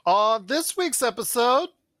On this week's episode,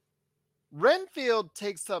 Renfield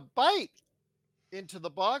takes a bite into the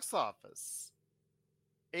box office.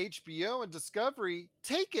 HBO and Discovery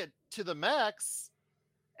take it to the max.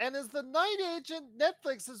 And is The Night Agent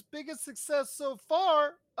Netflix's biggest success so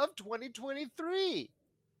far of 2023?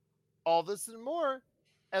 All this and more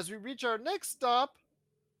as we reach our next stop,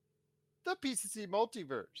 the PCC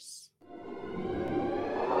Multiverse.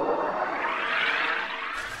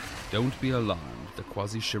 Don't be alarmed. The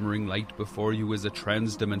quasi-shimmering light before you is a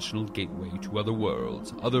trans-dimensional gateway to other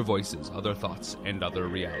worlds, other voices, other thoughts, and other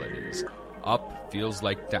realities. Up feels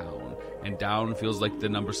like down, and down feels like the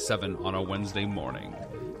number 7 on a Wednesday morning.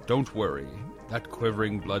 Don't worry. That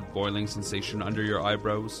quivering, blood-boiling sensation under your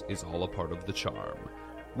eyebrows is all a part of the charm.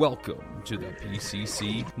 Welcome to the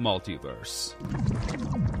PCC Multiverse.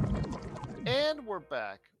 And we're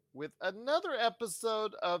back with another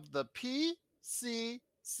episode of the PCC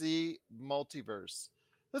Multiverse.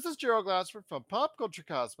 This is Gerald Glassford from Pop Culture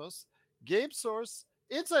Cosmos, Game Source,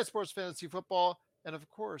 Inside Sports Fantasy Football, and of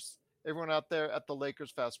course, everyone out there at the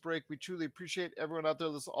Lakers Fast Break. We truly appreciate everyone out there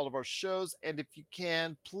listening to all of our shows. And if you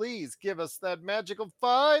can, please give us that magical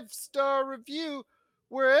 5-star review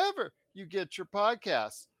wherever you get your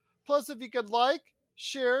podcasts. Plus, if you could like,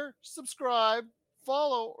 share, subscribe,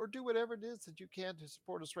 follow, or do whatever it is that you can to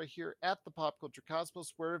support us right here at the Pop Culture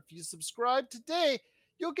Cosmos, where if you subscribe today,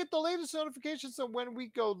 you'll get the latest notifications on when we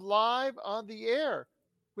go live on the air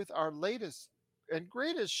with our latest and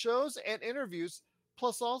greatest shows and interviews.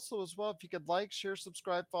 Plus, also, as well, if you could like, share,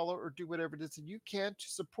 subscribe, follow, or do whatever it is that you can to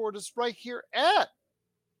support us right here at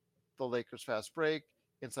the Lakers Fast Break,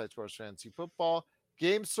 Inside Sports Fantasy Football,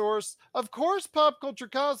 Game Source, of course, Pop Culture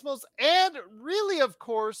Cosmos, and really, of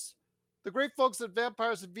course, the great folks at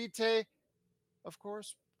Vampires and Vitae, of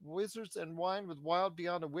course, Wizards and Wine with Wild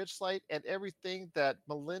Beyond a Witchlight, and everything that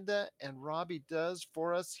Melinda and Robbie does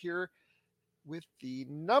for us here with the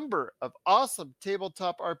number of awesome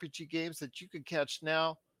tabletop RPG games that you can catch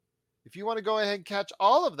now. If you want to go ahead and catch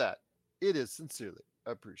all of that, it is sincerely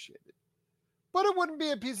appreciated. But it wouldn't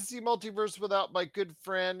be a PCC Multiverse without my good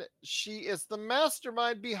friend. She is the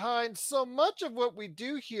mastermind behind so much of what we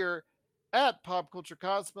do here at Pop Culture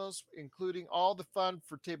Cosmos, including all the fun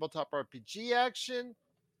for tabletop RPG action,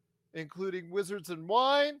 including Wizards and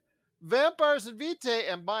Wine, Vampires and Vitae,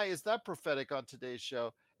 and my, is that prophetic on today's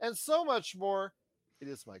show, and so much more. It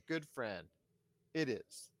is my good friend. It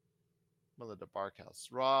is Melinda Barkhouse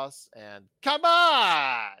Ross, and come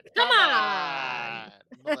on! Come on!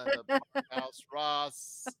 Melinda Barkhouse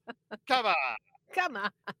Ross. Come on! Come on.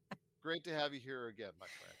 Great to have you here again, my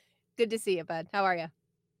friend. Good to see you, bud. How are you?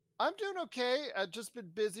 I'm doing okay. I've just been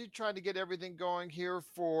busy trying to get everything going here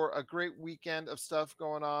for a great weekend of stuff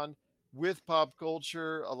going on with pop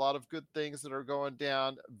culture. A lot of good things that are going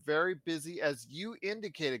down. Very busy, as you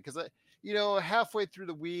indicated, because halfway through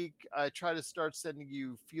the week, I try to start sending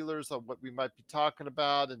you feelers on what we might be talking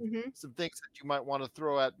about and some things that you might want to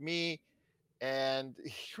throw at me. And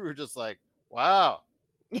you were just like, wow,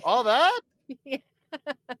 all that? Yeah.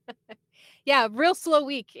 Yeah, real slow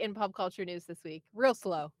week in pop culture news this week. Real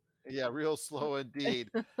slow. Yeah, real slow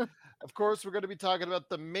indeed. Of course, we're going to be talking about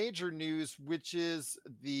the major news, which is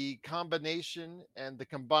the combination and the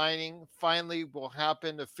combining finally will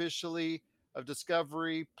happen officially of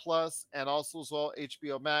Discovery Plus and also as well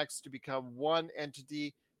HBO Max to become one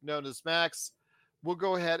entity known as Max. We'll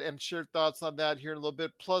go ahead and share thoughts on that here in a little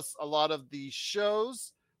bit, plus a lot of the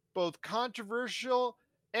shows, both controversial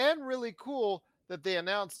and really cool, that they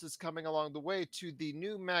announced is coming along the way to the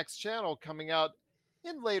new Max channel coming out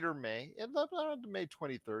in later May, around May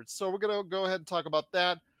 23rd. So we're going to go ahead and talk about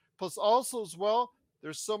that. Plus also as well,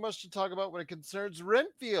 there's so much to talk about when it concerns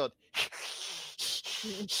Renfield.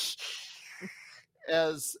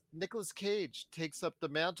 As Nicolas Cage takes up the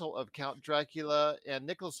mantle of Count Dracula and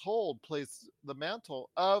Nicholas Hoult plays the mantle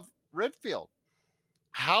of Renfield.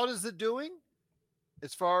 How is it doing?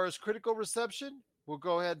 As far as critical reception, we'll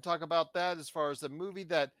go ahead and talk about that as far as a movie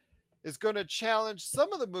that is going to challenge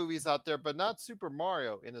some of the movies out there, but not Super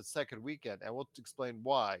Mario in its second weekend. And we'll explain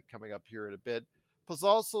why coming up here in a bit. Plus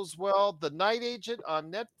also as well, The Night Agent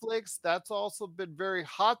on Netflix. That's also been very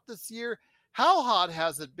hot this year. How hot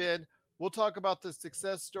has it been? We'll talk about the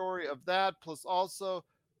success story of that. Plus also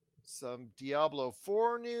some Diablo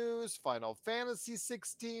 4 news, Final Fantasy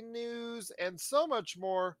 16 news, and so much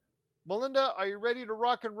more. Melinda, are you ready to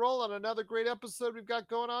rock and roll on another great episode we've got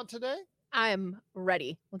going on today? I'm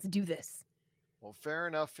ready. Let's do this. Well, fair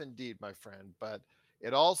enough indeed, my friend. But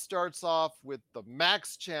it all starts off with the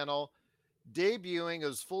Max channel debuting. It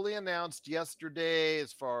was fully announced yesterday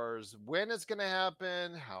as far as when it's going to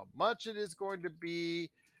happen, how much it is going to be.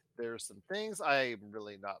 there's some things I'm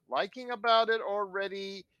really not liking about it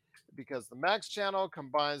already because the Max channel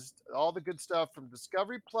combines all the good stuff from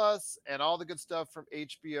Discovery Plus and all the good stuff from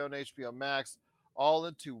HBO and HBO Max all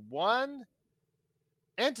into one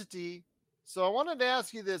entity. So I wanted to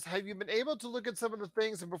ask you this. Have you been able to look at some of the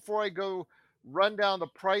things? And before I go run down the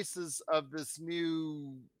prices of this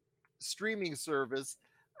new streaming service,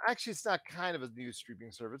 actually, it's not kind of a new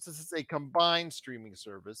streaming service. This is a combined streaming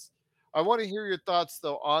service. I want to hear your thoughts,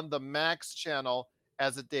 though, on the Max channel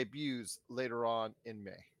as it debuts later on in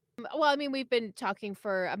May. Well, I mean, we've been talking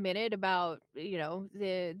for a minute about,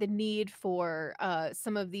 the need for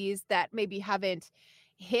some of these that maybe haven't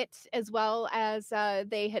hit as well as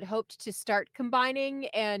they had hoped to start combining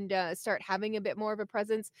and start having a bit more of a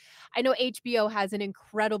presence. I know HBO has an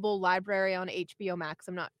incredible library on HBO Max.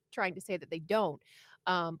 I'm not trying to say that they don't.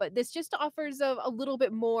 But this just offers a little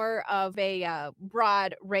bit more of a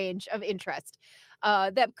broad range of interest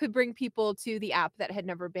that could bring people to the app that had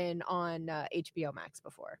never been on HBO Max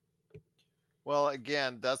before. Well,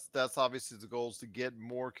 again, that's obviously the goal is to get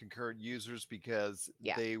more concurrent users because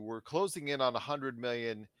Yeah. they were closing in on 100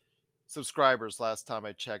 million subscribers last time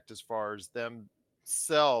I checked, as far as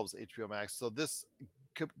themselves HBO Max. So this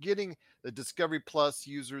getting the Discovery Plus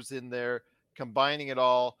users in there, combining it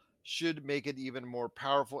all, should make it even more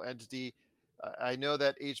powerful entity. I know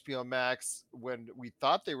that HBO Max, when we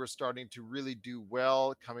thought they were starting to really do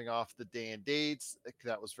well, coming off the day and dates,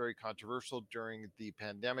 that was very controversial during the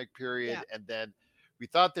pandemic Yeah. period, and then we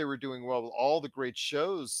thought they were doing well with all the great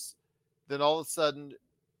shows. Then all of a sudden,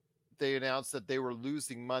 they announced that they were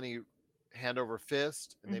losing money hand over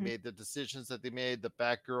fist, and they Mhm. made the decisions that they made. The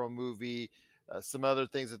Batgirl movie, some other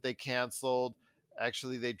things that they canceled.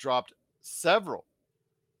 Actually, they dropped several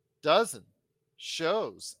dozen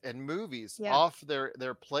shows and movies Yeah. off their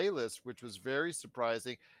playlist, which was very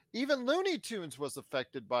surprising. Even Looney Tunes was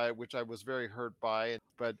affected by it, which I was very hurt by.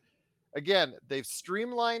 But again, they've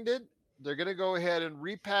streamlined it. They're going to go ahead and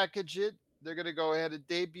repackage it. They're going to go ahead and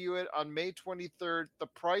debut it on May 23rd. The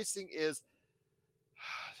pricing is,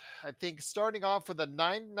 I think, starting off with a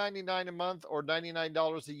 $9.99 a month or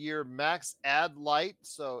 $99 a year max ad light.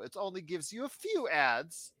 So it only gives you a few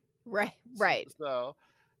ads. Right. So, Right. so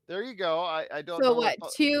there you go. I don't So know what.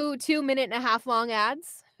 what? 2 minute and a half long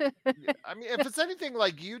ads? Yeah, I mean, if it's anything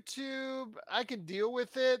like YouTube, I can deal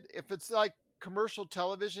with it. If it's like commercial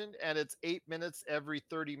television and it's 8 minutes every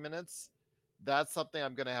 30 minutes, that's something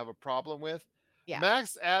I'm going to have a problem with. Yeah.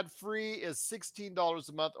 Max ad free is $16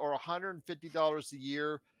 a month or $150 a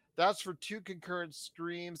year. That's for two concurrent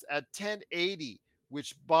streams at 1080,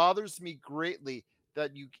 which bothers me greatly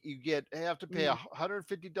that you have to pay Mm,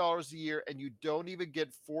 $150 a year and you don't even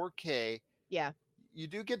get 4K. yeah. You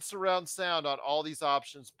do get surround sound on all these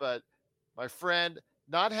options, but my friend,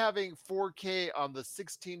 not having 4K on the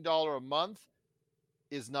 $16 a month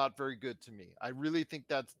is not very good to me. I really think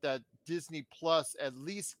that Disney Plus at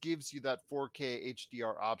least gives you that 4K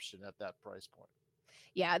HDR option at that price point.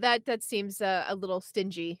 Yeah, that seems a little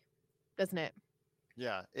stingy, doesn't it?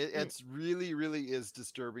 Yeah, Mm, it's really, really is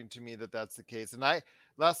disturbing to me that that's the case. And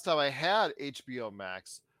last time I had HBO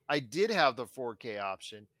Max, I did have the 4K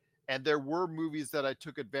option, and there were movies that I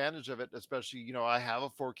took advantage of it. Especially, I have a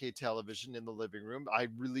 4K television in the living room. I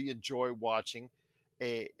really enjoy watching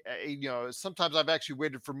sometimes I've actually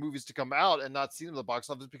waited for movies to come out and not seen them in the box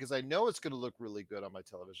office because I know it's going to look really good on my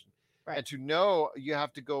television. right. And to know, you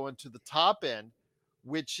have to go into the top end,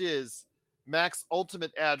 which is Max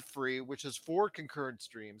Ultimate ad free, which is 4 concurrent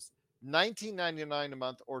streams, $19.99 a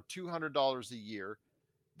month or $200 a year.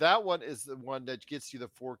 That one is the one that gets you the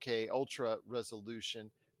 4K ultra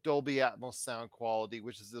resolution, Dolby Atmos sound quality,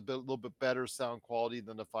 which is little bit better sound quality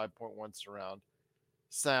than the 5.1 surround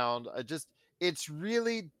sound. It's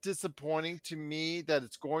really disappointing to me that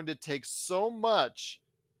it's going to take so much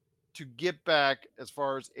to get back as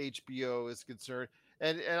far as HBO is concerned.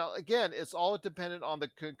 And again, it's all dependent on the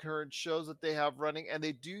concurrent shows that they have running, and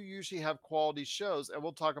they do usually have quality shows, and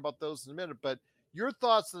we'll talk about those in a minute. But your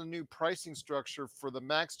thoughts on the new pricing structure for the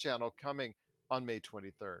Max channel coming on May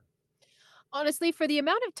 23rd? Honestly, for the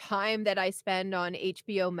amount of time that I spend on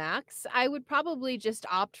HBO Max, I would probably just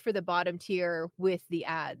opt for the bottom tier with the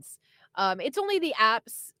ads. It's only the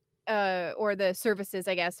apps or the services,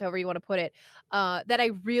 I guess, however you want to put it, that I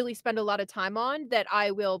really spend a lot of time on that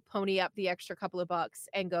I will pony up the extra couple of bucks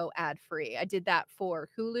and go ad free. I did that for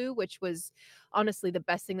Hulu, which was honestly the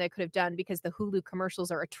best thing I could have done because the Hulu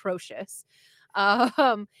commercials are atrocious.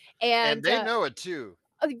 Um, And and they know it too.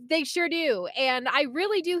 They sure do, and I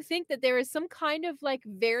really do think that there is some kind of, like,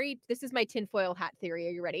 very this is my tinfoil hat theory,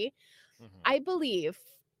 are you ready? Mhm. I believe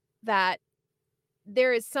that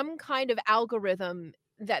there is some kind of algorithm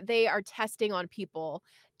that they are testing on people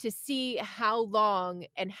to see how long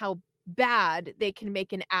and how bad they can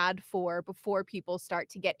make an ad for before people start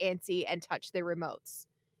to get antsy and touch their remotes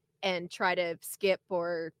and try to skip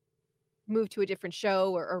or move to a different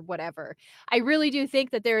show or whatever. I really do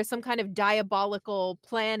think that there is some kind of diabolical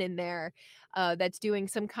plan in there that's doing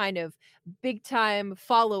some kind of big time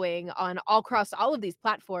following on all across all of these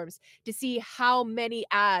platforms to see how many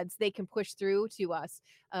ads they can push through to us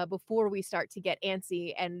before we start to get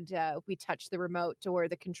antsy and we touch the remote or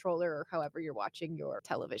the controller or however you're watching your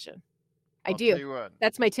television. I I'll tell do. you what.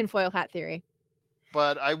 That's my tinfoil hat theory.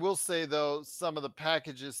 But I will say though, some of the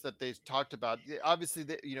packages that they talked about, obviously,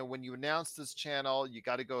 when you announce this channel, you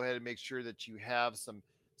got to go ahead and make sure that you have some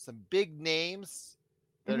big names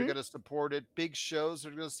that are Hmm. going to support it, big shows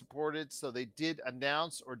that are going to support it. So they did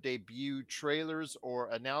announce or debut trailers or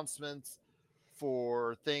announcements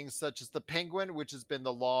for things such as the Penguin, which has been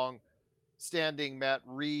the long standing Matt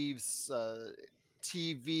Reeves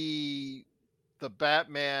TV, the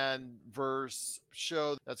Batman verse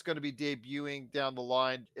show that's going to be debuting down the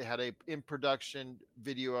line. It had a in production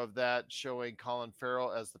video of that showing Colin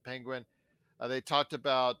Farrell as the Penguin. They talked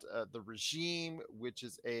about The Regime, which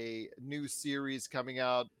is a new series coming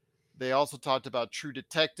out. They also talked about True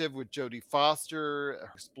Detective with Jodie Foster,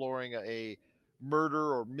 exploring a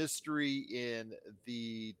murder or mystery in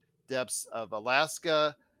the depths of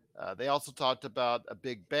Alaska. They also talked about a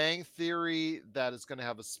Big Bang Theory that is going to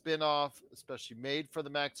have a spin off, especially made for the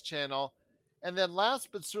Max channel. And then, last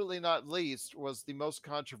but certainly not least, was the most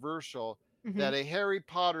controversial, Hmm. that a Harry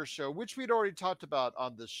Potter show, which we'd already talked about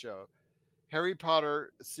on this show, Harry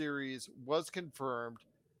Potter series was confirmed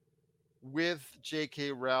with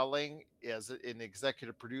J.K. Rowling as an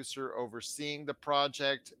executive producer overseeing the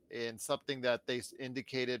project, and something that they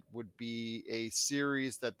indicated would be a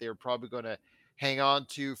series that they're probably going to hang on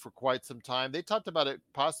to for quite some time. They talked about it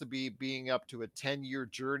possibly being up to a 10-year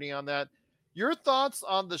journey on that. Your thoughts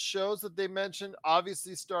on the shows that they mentioned?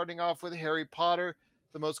 Obviously, starting off with Harry Potter,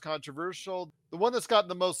 the most controversial, the one that's gotten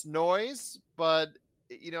the most noise, but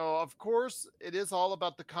of course, it is all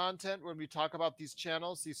about the content when we talk about these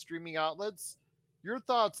channels, these streaming outlets. Your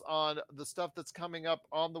thoughts on the stuff that's coming up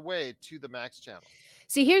on the way to the Max channel?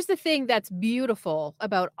 See, here's the thing that's beautiful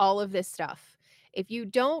about all of this stuff. If you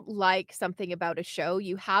don't like something about a show,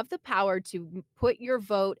 you have the power to put your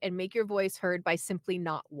vote and make your voice heard by simply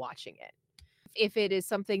not watching it. If it is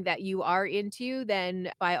something that you are into,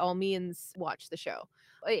 then by all means watch the show.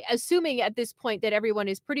 Assuming at this point that everyone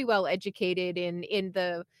is pretty well educated in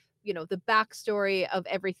the the backstory of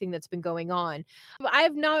everything that's been going on. I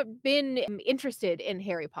have not been interested in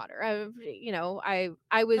Harry Potter. I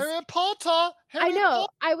was Harry Potter, I Harry know.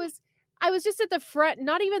 Potter. I was just at the front,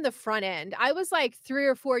 not even the front end. I was like 3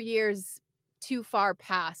 or 4 years too far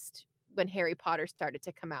past when Harry Potter started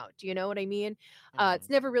to come out. Do you know what I mean? It's Mhm.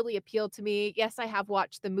 never really appealed to me. Yes, I have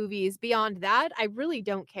watched the movies. Beyond that, I really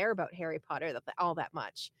don't care about Harry Potter all that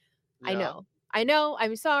much. I Yeah. know. I know.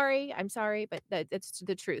 I'm sorry. I'm sorry, but that's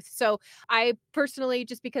the truth. So I personally,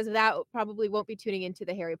 just because of that, probably won't be tuning into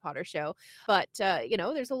the Harry Potter show. But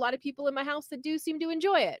there's a lot of people in my house that do seem to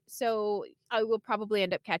enjoy it. So I will probably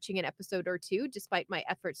end up catching an episode or two, despite my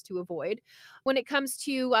efforts to avoid. When it comes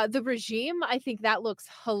to the regime, I think that looks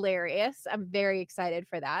hilarious. I'm very excited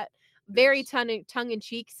for that. Very Yes. tongue in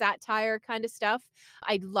cheek satire kind of stuff.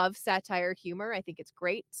 I love satire humor. I think it's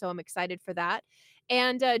great. So I'm excited for that.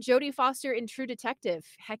 And Jodie Foster in True Detective.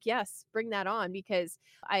 Heck yes, bring that on because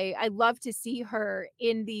I love to see her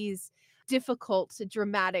in these difficult,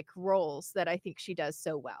 dramatic roles that I think she does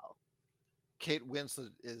so well. Kate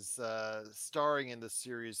Winslet is starring in the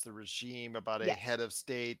series The Regime, about a Yes. head of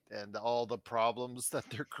state and all the problems that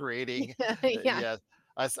they're creating. Yeah. Yeah,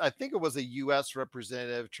 I think it was a U.S.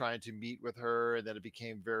 representative trying to meet with her, and then it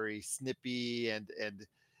became very snippy, and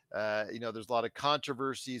there's a lot of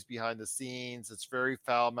controversies behind the scenes. It's very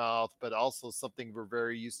foul mouthed, but also something we're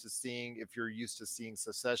very used to seeing if you're used to seeing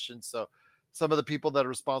Secession. So some of the people that are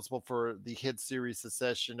responsible for the hit series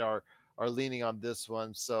Secession are leaning on this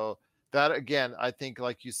one. So that again, I think,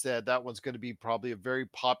 like you said, that one's going to be probably a very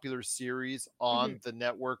popular series Mhm. on the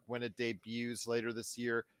network when it debuts later this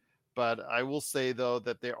year. But I will say though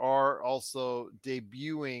that they are also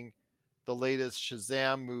debuting the latest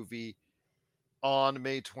Shazam movie on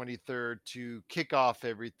May 23rd to kick off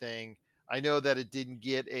everything. I know that it didn't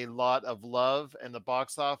get a lot of love in the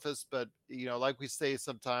box office, but like we say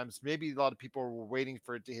sometimes, maybe a lot of people were waiting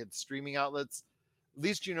for it to hit streaming outlets. At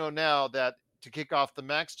least now that to kick off the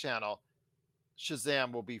Max channel,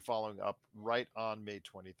 Shazam will be following up right on May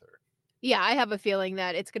 23rd. Yeah, I have a feeling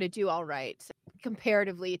that it's gonna do all right.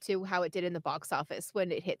 comparatively to how it did in the box office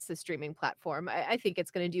when it hits the streaming platform. I think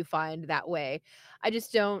it's going to do fine that way. I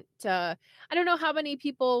just don't. I don't know how many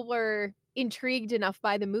people were intrigued enough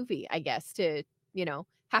by the movie, I guess, to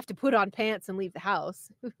have to put on pants and leave the house.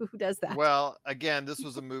 Who does that? Well, again, this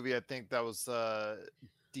was a movie I think that was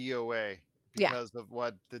DOA Yeah. because of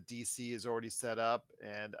what the DC is already set up.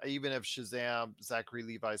 And even if Shazam, Zachary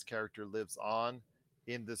Levi's character, lives on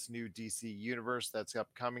in this new DC universe that's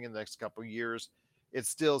upcoming in the next couple of years, it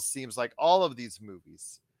still seems like all of these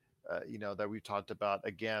movies, that we've talked about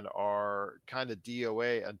again, are kind of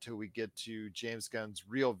DOA until we get to James Gunn's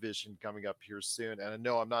real vision coming up here soon. And I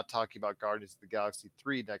know I'm not talking about Guardians of the Galaxy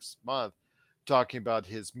 3 next month, talking about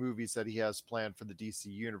his movies that he has planned for the DC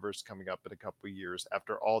universe coming up in a couple of years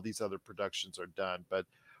after all these other productions are done. But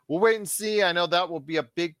we'll wait and see. I know that will be a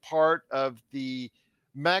big part of the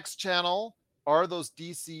Max channel, are those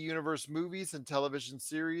DC universe movies and television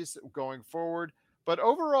series going forward. But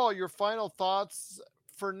overall, your final thoughts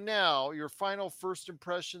for now, your final first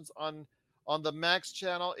impressions on the Max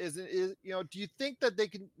channel is do you think that they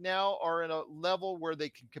can now are in a level where they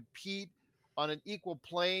can compete on an equal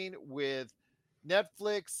plane with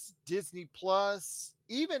Netflix, Disney Plus,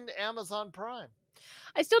 even Amazon Prime?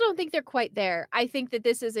 I still don't think they're quite there. I think that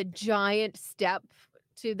this is a giant step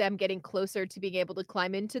to them getting closer to being able to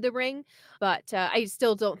climb into the ring, but I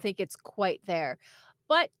still don't think it's quite there.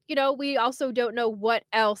 But, we also don't know what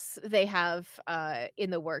else they have in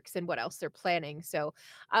the works and what else they're planning. So,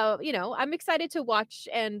 I'm excited to watch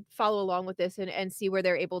and follow along with this and see where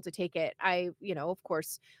they're able to take it. Of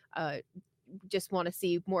course, uh, just want to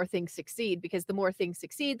see more things succeed, because the more things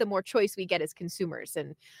succeed, the more choice we get as consumers.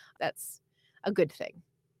 And that's a good thing.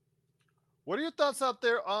 What are your thoughts out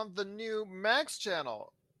there on the new Max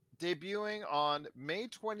channel debuting on May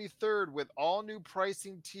 23rd with all new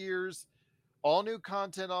pricing tiers, all new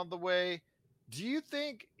content on the way? Do you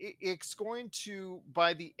think it's going to,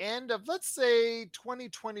 by the end of, let's say,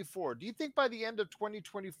 2024, do you think by the end of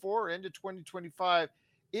 2024 or end of 2025,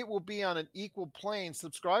 it will be on an equal plane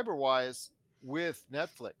subscriber wise with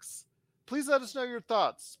Netflix? Please let us know your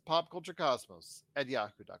thoughts.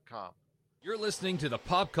 popculturecosmos@yahoo.com. You're listening to the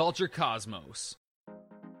Pop Culture Cosmos.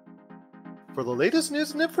 For the latest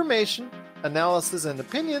news and information, analysis and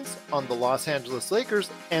opinions on the Los Angeles Lakers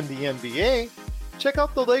and the NBA, check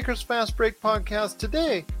out the Lakers Fast Break podcast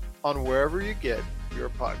today on wherever you get your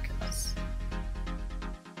podcasts.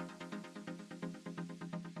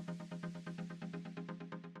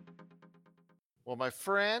 Well, my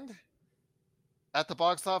friend, at the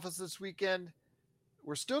box office this weekend,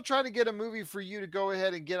 we're still trying to get a movie for you to go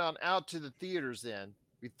ahead and get on out to the theaters in.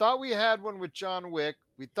 We thought we had one with John Wick.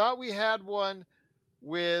 We thought we had one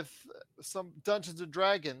with some Dungeons and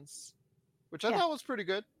Dragons, which I Yeah. thought was pretty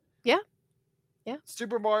good. Yeah. Yeah.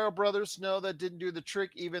 Super Mario Brothers, no, that didn't do the trick,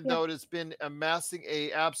 even Yeah. though it has been amassing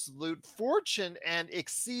a absolute fortune and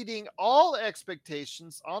exceeding all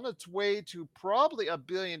expectations on its way to probably $1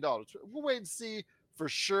 billion. We'll wait and see for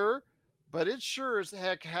sure, but it sure is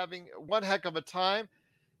heck having one heck of a time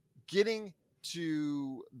getting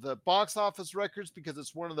to the box office records because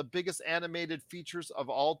it's one of the biggest animated features of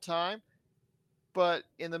all time. But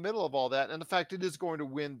in the middle of all that, and the fact it is going to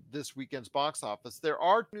win this weekend's box office, there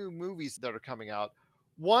are new movies that are coming out.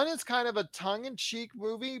 One is kind of a tongue-in-cheek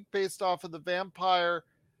movie based off of the vampire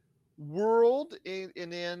world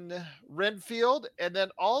in Renfield, and then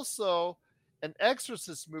also an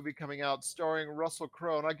Exorcist movie coming out starring Russell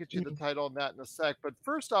Crowe, and I'll get you the title on that in a sec. But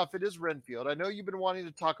first off, it is Renfield. I know you've been wanting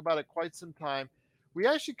to talk about it quite some time. We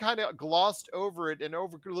actually kind of glossed over it and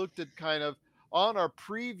overlooked it kind of on our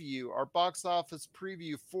preview, our box office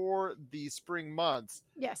preview for the spring months.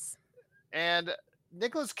 Yes. And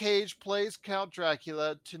Nicolas Cage plays Count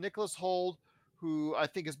Dracula to Nicholas Hoult, who I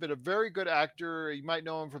think has been a very good actor. You might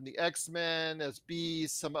know him from the X-Men as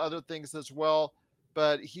Beast, some other things as well.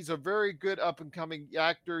 But he's a very good up-and-coming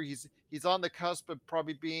actor. He's on the cusp of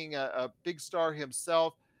probably being a big star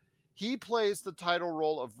himself. He plays the title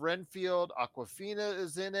role of Renfield. Awkwafina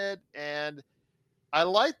is in it, and I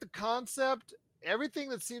like the concept. Everything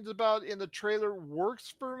that seems about in the trailer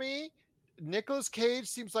works for me. Nicolas Cage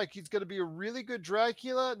seems like he's going to be a really good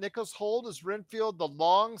Dracula. Nicholas Hoult is Renfield, the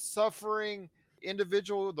long-suffering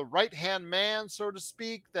individual, the right-hand man, so to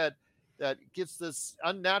speak, that gets this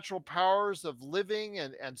unnatural powers of living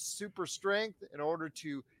and super strength in order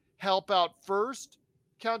to help out first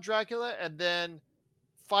Count Dracula and then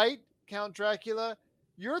fight Count Dracula.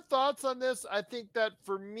 Your thoughts on this? I think that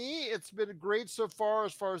for me, it's been great so far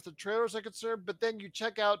as the trailers are concerned, but then you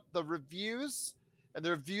check out the reviews and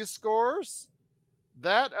the review scores.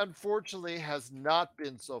 That, unfortunately, has not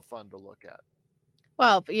been so fun to look at.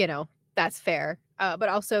 Well, That's fair, but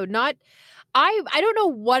also not. I don't know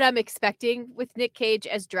what I'm expecting with Nick Cage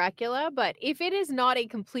as Dracula, but if it is not a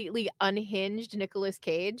completely unhinged Nicolas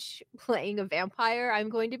Cage playing a vampire, I'm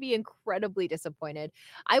going to be incredibly disappointed.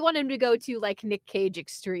 I want him to go to like Nick Cage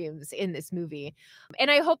extremes in this movie,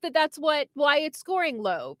 and I hope that that's why it's scoring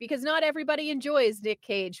low because not everybody enjoys Nick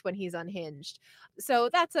Cage when he's unhinged. So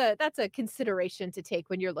that's a consideration to take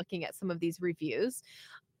when you're looking at some of these reviews.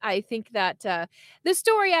 I think that the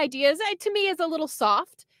story ideas to me is a little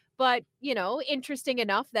soft, but interesting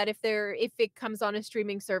enough that if it comes on a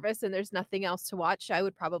streaming service and there's nothing else to watch, I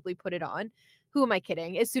would probably put it on. Who am I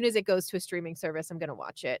kidding? As soon as it goes to a streaming service, I'm going to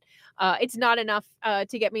watch it. It's not enough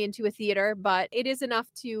to get me into a theater, but it is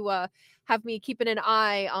enough to have me keeping an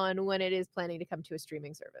eye on when it is planning to come to a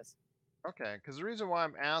streaming service. Okay, because the reason why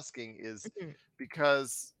I'm asking is Mhm.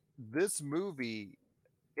 because this movie,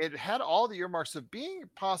 it had all the earmarks of being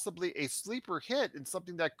possibly a sleeper hit and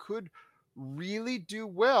something that could really do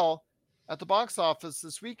well at the box office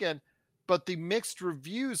this weekend. But the mixed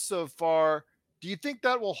reviews so far, do you think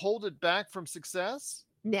that will hold it back from success?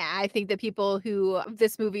 Nah, I think the people who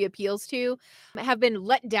this movie appeals to have been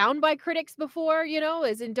let down by critics before,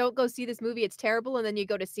 as in don't go see this movie, it's terrible, and then you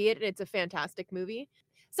go to see it and it's a fantastic movie.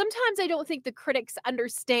 Sometimes I don't think the critics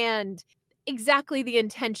understand exactly the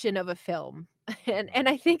intention of a film. And Mhm.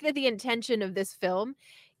 I think that the intention of this film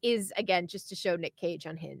is again just to show Nick Cage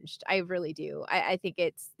unhinged. I really do. I think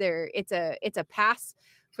it's a pass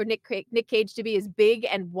for Nick Cage to be as big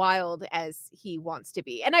and wild as he wants to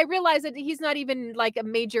be. And I realize that he's not even like a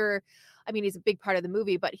major. I mean, he's a big part of the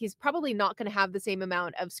movie, but he's probably not going to have the same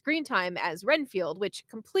amount of screen time as Renfield, which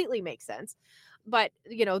completely makes sense. But,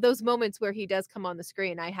 those moments where he does come on the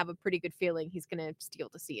screen, I have a pretty good feeling he's going to steal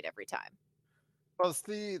the seat every time. Well,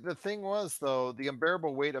 see, the thing was though, the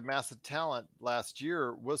unbearable weight of massive talent last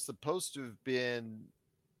year was supposed to have been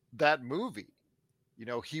that movie.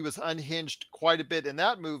 He was unhinged quite a bit in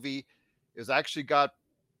that movie. It was actually got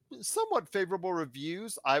somewhat favorable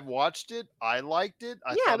reviews. I've watched it. I liked it.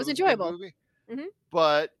 I Yeah, it thought it was was a good enjoyable. movie, Hmm.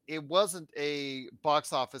 but it wasn't a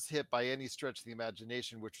box office hit by any stretch of the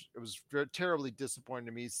imagination, which it was terribly disappointing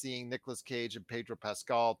to me seeing Nicolas Cage and Pedro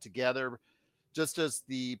Pascal together, just as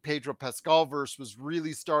the Pedro Pascal verse was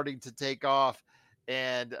really starting to take off.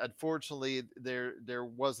 And unfortunately, there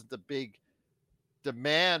wasn't a big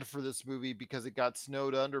demand for this movie because it got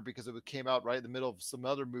snowed under because it came out right in the middle of some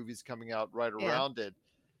other movies coming out right Yeah. around it.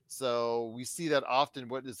 So we see that often.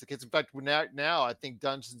 What is the case? In fact, now I think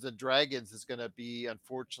Dungeons and Dragons is going to be,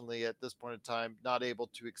 unfortunately, at this point in time, not able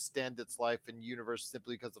to extend its life in universe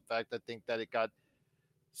simply because of the fact I think that it got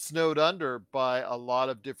snowed under by a lot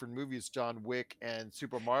of different movies, John Wick and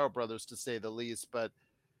Super Mario Brothers, to say the least. But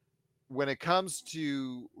when it comes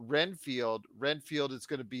to Renfield is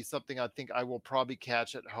going to be something I think I will probably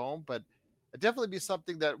catch at home, but it definitely be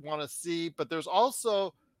something that want to see. But there's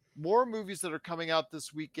also more movies that are coming out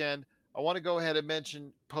this weekend. I want to go ahead and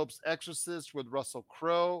mention Pope's Exorcist with Russell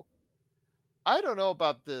Crowe. I don't know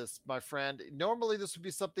about this, my friend. Normally, this would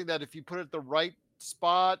be something that if you put it at the right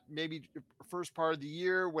spot, maybe first part of the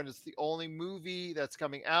year when it's the only movie that's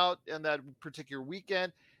coming out in that particular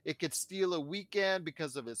weekend, it could steal a weekend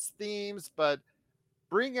because of its themes. But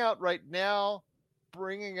bring out right now,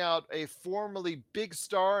 bringing out a formerly big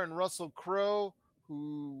star in Russell Crowe,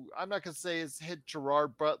 who I'm not going to say has hit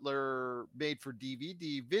Gerard Butler made for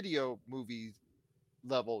DVD video movie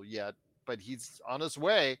level yet, but he's on his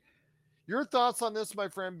way. Your thoughts on this, my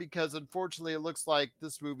friend? Because unfortunately, it looks like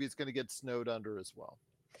this movie is going to get snowed under as well.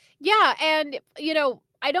 Yeah, and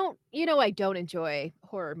I don't enjoy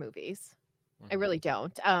horror movies. I Hmm. really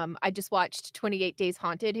don't. I just watched 28 Days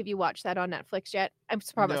Haunted. Have you watched that on Netflix yet? I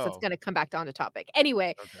promise that's No. gonna come back on the topic.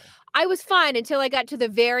 Anyway, Okay. I was fine until I got to the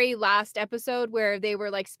very last episode where they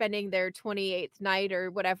were like spending their 28th night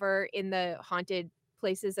or whatever in the haunted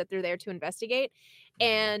places that they're there to investigate. Hmm.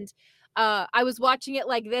 And I was watching it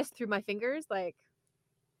like this through my fingers, like,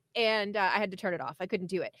 and I had to turn it off. I couldn't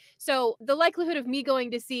do it. So the likelihood of me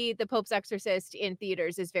going to see The Pope's Exorcist in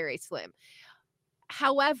theaters is very slim.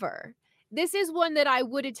 However, this is one that I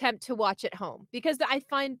would attempt to watch at home because I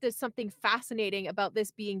find there's something fascinating about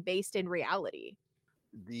this being based in reality.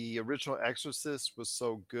 The original Exorcist was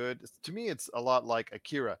so good. To me, it's a lot like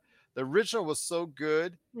Akira. The original was so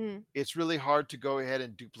good, Mm, it's really hard to go ahead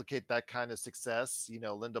and duplicate that kind of success.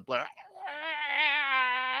 Linda Blair,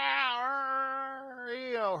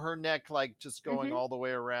 her neck like just going mhm. all the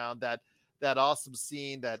way around. That awesome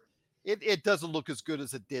scene that it doesn't look as good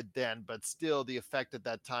as it did then, but still the effect at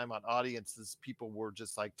that time on audiences, people were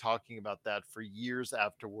just like talking about that for years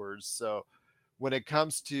afterwards. So when it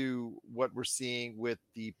comes to what we're seeing with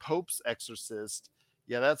the Pope's Exorcist,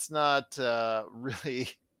 Yeah, that's not really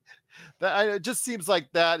that. It just seems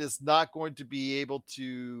like that is not going to be able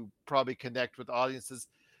to probably connect with audiences.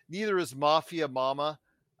 Neither is Mafia Mama.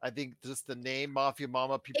 I think just the name Mafia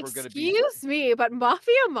Mama, people are going to be. Excuse me, but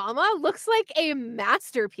Mafia Mama looks like a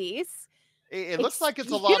masterpiece. It looks like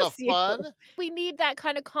it's a lot of Excuse you. fun. We need that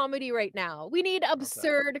kind of comedy right now. We need Okay.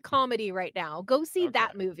 absurd comedy right now. Go see Okay.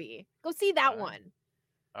 that movie. Go see All that right. one.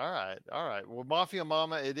 All right, all right. Well, Mafia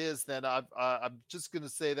Mama, it is. Then I'm just going to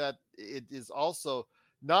say that it is also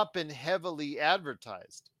not been heavily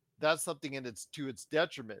advertised. That's something in its to its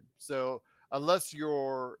detriment. So unless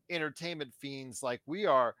you're entertainment fiends like we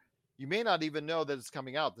are, you may not even know that it's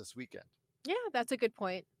coming out this weekend. Yeah, that's a good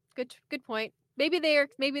point. Good point. Maybe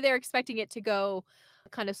they're expecting it to go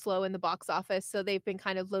kind of slow in the box office, so they've been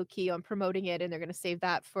kind of low key on promoting it, and they're going to save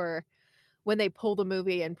that for when they pull the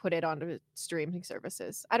movie and put it onto streaming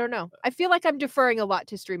services. I don't know. I feel like I'm deferring a lot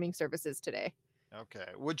to streaming services today. Okay.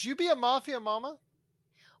 Would you be a Mafia Mama?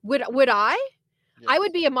 Would I? I would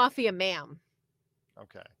Yes. be a mafia ma'am.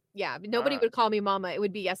 Okay. Yeah, All nobody right. would call me mama. It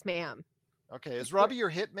would be yes, ma'am. Okay. Is Robbie your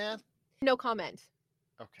hitman? No comment.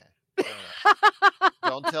 Okay. Fair enough.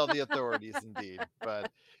 Don't tell the authorities, indeed.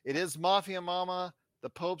 But it is Mafia Mama, The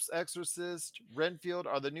Pope's Exorcist, Renfield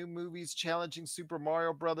are the new movies challenging Super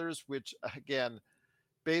Mario Brothers, which, again,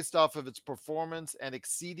 based off of its performance and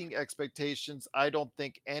exceeding expectations, I don't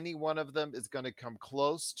think any one of them is going to come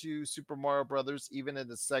close to Super Mario Brothers, even in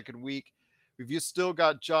the second week. We've still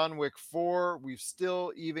got John Wick 4. We've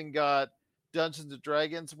still even got Dungeons and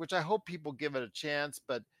Dragons, which I hope people give it a chance.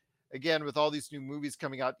 But again, with all these new movies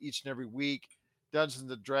coming out each and every week,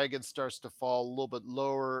 Dungeons and Dragons starts to fall a little bit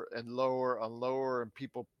lower and lower and lower, and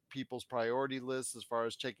people's priority lists as far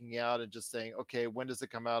as checking out and just saying, okay, when does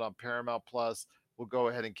it come out on Paramount Plus? We'll go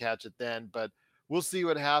ahead and catch it then. But we'll see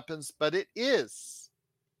what happens. But it is,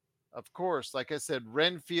 of course, like I said,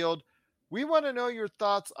 Renfield. We want to know your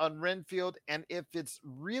thoughts on Renfield and if it's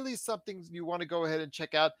really something you want to go ahead and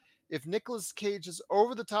check out. If Nicolas Cage's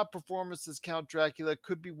over the top performance as Count Dracula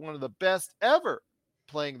could be one of the best ever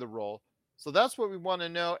playing the role. So that's what we want to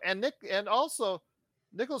know. And also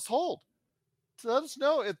Nicholas Holt. So let us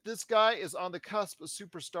know if this guy is on the cusp of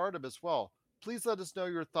superstardom as well. Please let us know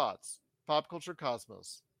your thoughts.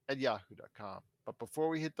 Popculturecosmos at yahoo.com. But before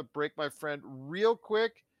we hit the break, my friend, real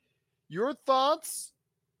quick, your thoughts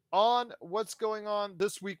on what's going on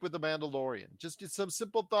this week with The Mandalorian. Just some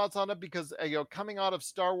simple thoughts on it because, coming out of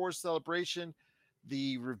Star Wars Celebration,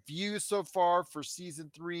 the review so far for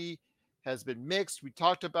season 3 has been mixed. We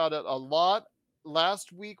talked about it a lot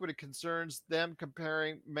last week when it concerns them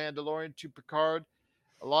comparing Mandalorian to Picard.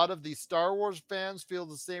 A lot of the Star Wars fans feel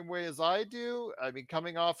the same way as I do. I mean,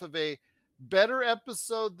 coming off of a better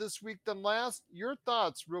episode this week than last. Your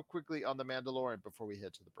thoughts, real quickly, on The Mandalorian before we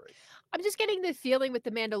head to the break. I'm just getting the feeling with the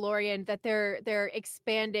Mandalorian that they're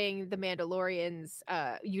expanding the Mandalorian's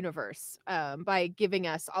universe by giving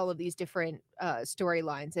us all of these different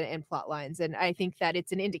storylines and plot lines, and I think that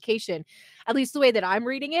it's an indication, at least the way that I'm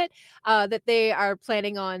reading it, that they are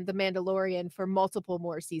planning on the Mandalorian for multiple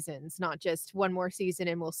more seasons, not just one more season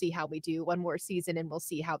and we'll see how we do, one more season and we'll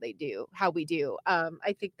see how we do.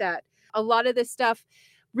 I think that a lot of this stuff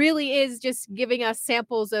really is just giving us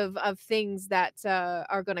samples of things that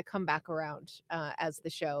are going to come back around as the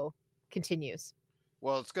show continues.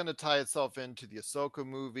 Well, it's going to tie itself into the Ahsoka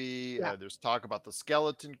movie. Yeah. There's talk about the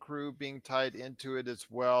Skeleton Crew being tied into it as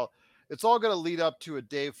well. It's all going to lead up to a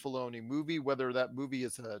Dave Filoni movie. Whether that movie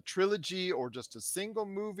is a trilogy or just a single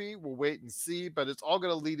movie, we'll wait and see. But it's all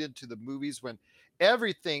going to lead into the movies when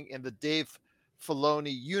everything in the Dave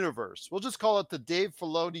Filoni universe, we'll just call it the Dave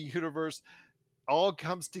Filoni universe, all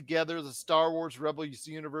comes together. The Star Wars Rebels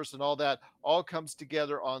universe and all that all comes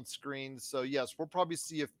together on screen. So yes, we'll probably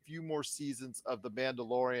see a few more seasons of The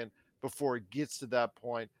Mandalorian before it gets to that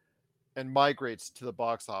point and migrates to the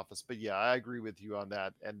box office. But yeah, I agree with you on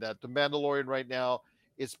that. And that The Mandalorian right now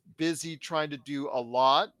is busy trying to do a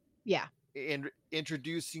lot Yeah. in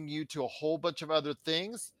introducing you to a whole bunch of other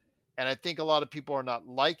things. And I think a lot of people are not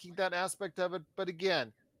liking that aspect of it. But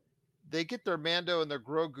again, they get their Mando and their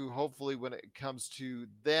Grogu, hopefully, when it comes to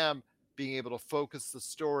them being able to focus the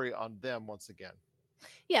story on them once again.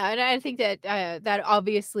 Yeah, and I think that that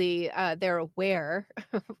obviously they're aware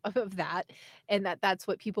of that, and that's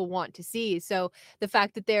what people want to see. So the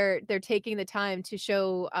fact that they're taking the time to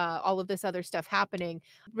show all of this other stuff happening,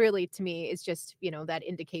 really, to me, is just that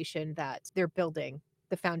indication that they're building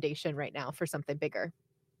the foundation right now for something bigger.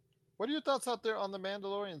 What are your thoughts out there on The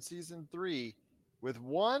Mandalorian season 3? With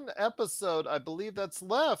one episode, I believe that's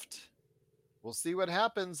left. We'll see what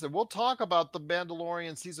happens, and we'll talk about the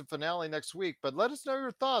Mandalorian season finale next week. But let us know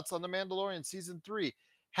your thoughts on the Mandalorian season 3.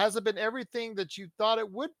 Has it been everything that you thought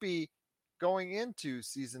it would be going into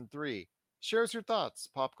season 3? Share us your thoughts,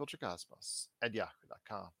 popculturecosmos at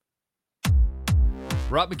yahoo.com.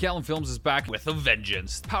 Rob McCallum Films is back with a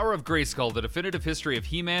vengeance. Power of Grayskull, the definitive history of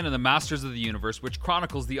He-Man and the Masters of the Universe, which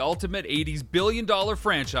chronicles the ultimate 80s billion-dollar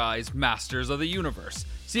franchise, Masters of the Universe.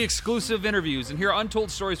 See exclusive interviews and hear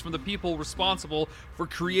untold stories from the people responsible for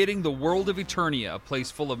creating the world of Eternia, a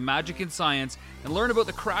place full of magic and science, and learn about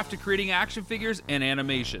the craft of creating action figures and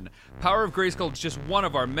animation. Power of Grayskull is just one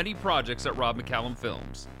of our many projects at Rob McCallum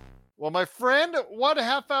Films. Well, my friend,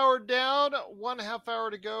 1.5 hour down, 1.5 hour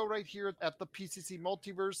to go right here at the PCC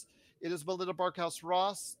Multiverse. It is Melinda Barkhouse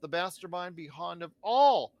Ross, the mastermind behind of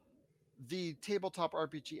all the tabletop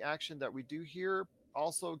RPG action that we do here.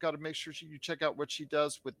 Also, got to make sure you check out what she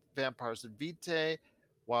does with Vampires and Vitae,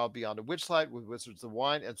 Wild Beyond the Witchlight, with Wizards of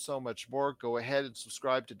Wine, and so much more. Go ahead and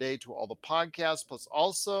subscribe today to all the podcasts, plus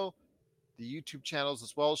also the YouTube channels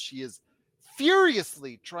as well. She is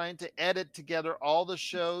furiously trying to edit together all the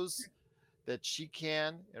shows that she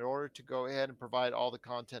can in order to go ahead and provide all the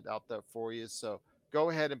content out there for you. So go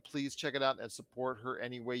ahead and please check it out and support her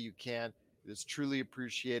any way you can. It is truly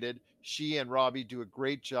appreciated. She and Robbie do a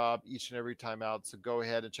great job each and every time out. So go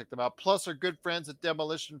ahead and check them out. Plus our good friends at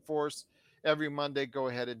Demolition Force every Monday. Go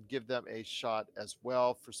ahead and give them a shot as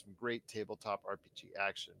well for some great tabletop RPG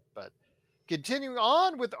action. But continuing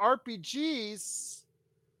on with RPGs,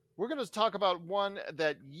 we're going to talk about one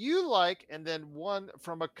that you like and then one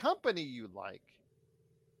from a company you like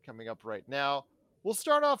coming up right now. We'll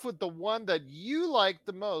start off with the one that you like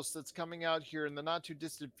the most that's coming out here in the not too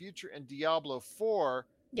distant future, in Diablo 4.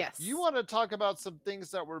 Yes. You want to talk about some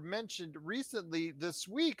things that were mentioned recently this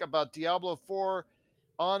week about Diablo 4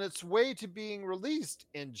 on its way to being released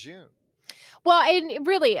in June. Well, and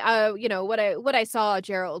really, what I saw,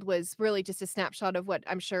 Gerald, was really just a snapshot of what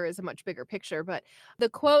I'm sure is a much bigger picture. But the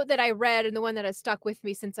quote that I read, and the one that has stuck with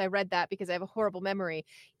me since I read that because I have a horrible memory,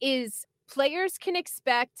 is players can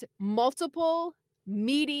expect multiple,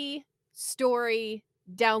 meaty, story,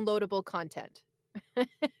 downloadable content.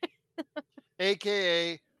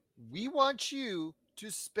 AKA, we want you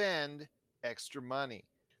to spend extra money.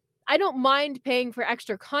 I don't mind paying for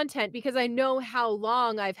extra content because I know how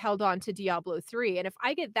long I've held on to Diablo 3. And if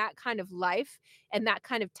I get that kind of life and that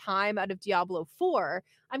kind of time out of Diablo 4,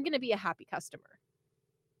 I'm going to be a happy customer.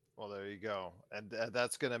 Well, there you go. And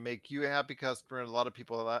that's going to make you a happy customer and a lot of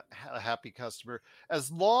people a happy customer, as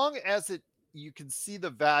long as you can see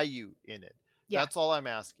the value in it. Yeah. That's all I'm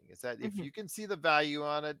asking, is that if you can see the value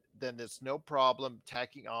on it, then there's no problem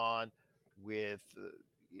tacking on with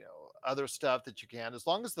other stuff that you can. As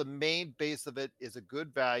long as the main base of it is a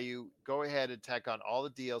good value, go ahead and tack on all the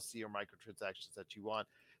DLC or microtransactions that you want.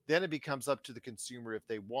 Then it becomes up to the consumer if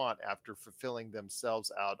they want, after fulfilling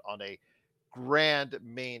themselves out on a grand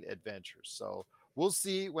main adventure. So we'll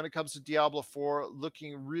see when it comes to Diablo 4.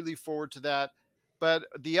 Looking really forward to that. But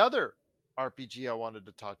the other RPG I wanted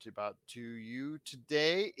to talk to you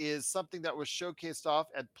today is something that was showcased off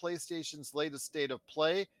at PlayStation's latest State of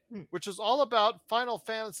Play, which is all about Final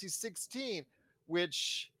Fantasy 16,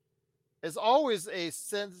 which is always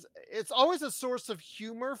it's always a source of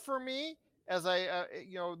humor for me, as I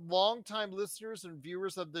longtime listeners and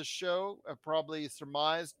viewers of this show have probably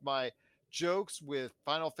surmised my jokes with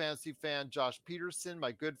Final Fantasy fan Josh Peterson,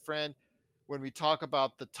 my good friend, when we talk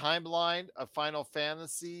about the timeline of Final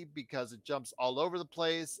Fantasy, because it jumps all over the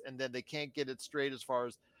place and then they can't get it straight as far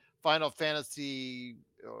as Final Fantasy,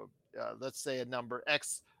 let's say a number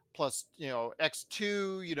X plus,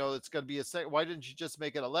 X2, it's going to be why didn't you just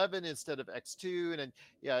make it 11 instead of X2? And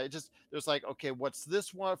then, there's like, okay, what's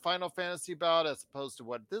this one Final Fantasy about as opposed to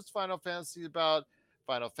what this Final Fantasy is about?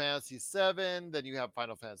 Final Fantasy 7, then you have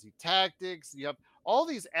Final Fantasy Tactics, you have all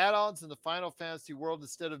these add-ons in the Final Fantasy world.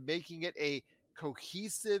 Instead of making it a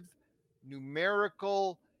cohesive,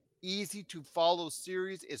 numerical, easy to follow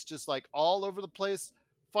series, it's just like all over the place.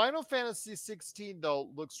 Final Fantasy 16, though,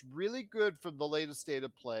 looks really good from the latest State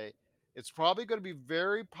of Play. It's probably going to be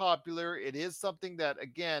very popular. It is something that,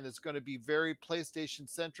 again, is going to be very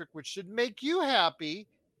PlayStation-centric, which should make you happy,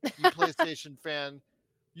 you PlayStation fan.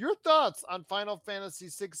 Your thoughts on Final Fantasy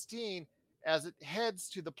 16 as it heads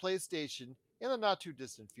to the PlayStation in the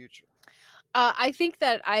not-too-distant future? I think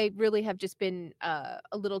that I really have just been a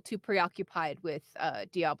little too preoccupied with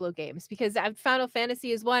Diablo games, because Final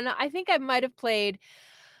Fantasy is one. I think I might have played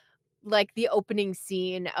like the opening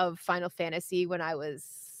scene of Final Fantasy when I was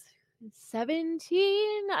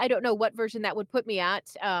 17. I don't know what version that would put me at,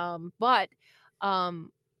 but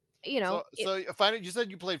You know, Final, you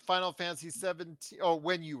said you played Final Fantasy 17. Oh,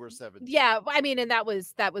 when you were 17. yeah, I mean, and that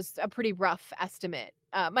was a pretty rough estimate.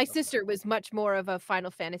 My Okay. sister was much more of a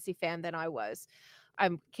Final Fantasy fan than I was. I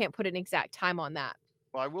can't put an exact time on that.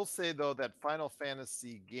 Well, I will say though that Final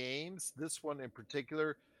Fantasy games, this one in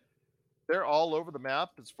particular, they're all over the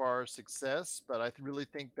map as far as success, but I really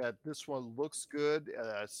think that this one looks good.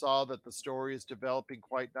 I saw that the story is developing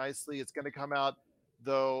quite nicely. It's going to come out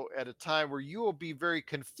though at a time where you will be very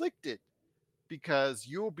conflicted because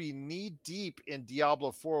you'll be knee deep in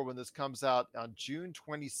Diablo 4 when this comes out on June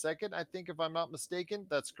 22nd, I think, if I'm not mistaken.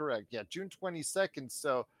 That's correct. Yeah, June 22nd.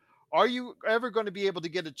 So, are you ever going to be able to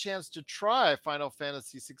get a chance to try Final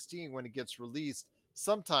Fantasy 16 when it gets released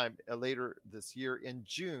sometime later this year in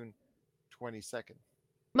June 22nd?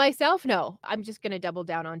 Myself, no. I'm just gonna double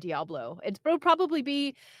down on Diablo. It'll probably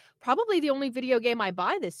be the only video game I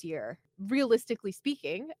buy this year, realistically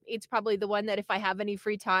speaking. It's probably the one that if I have any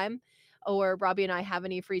free time or Robbie and I have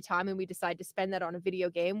any free time and we decide to spend that on a video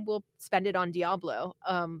game, we'll spend it on Diablo.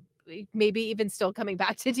 Maybe even still coming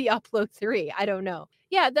back to Diablo 3. I don't know.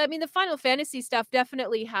 Yeah, I mean the Final Fantasy stuff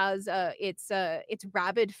definitely has its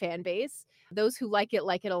rabid fan base. Those who like it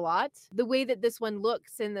a lot. The way that this one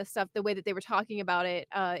looks and the stuff, the way that they were talking about it,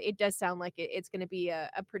 it does sound like it's going to be a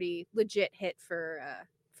pretty legit hit for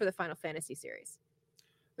the Final Fantasy series.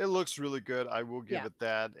 It looks really good. I will give Yeah. it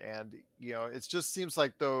that. And, it just seems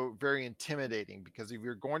like, though, very intimidating because if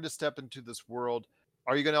you're going to step into this world,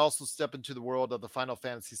 are you going to also step into the world of the Final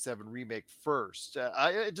Fantasy VII remake first?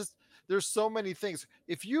 There's so many things.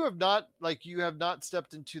 If you have not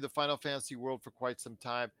stepped into the Final Fantasy world for quite some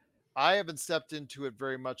time, I haven't stepped into it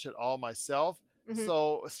very much at all myself. Hmm.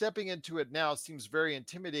 So stepping into it now seems very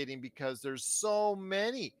intimidating because there's so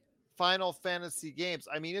many Final Fantasy games.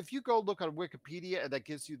 I mean, if you go look on Wikipedia and that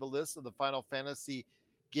gives you the list of the Final Fantasy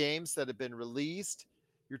games that have been released,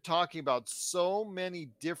 you're talking about so many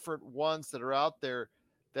different ones that are out there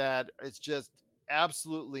that it's just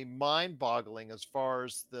absolutely mind-boggling as far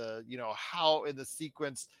as how in the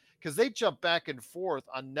sequence, because they jump back and forth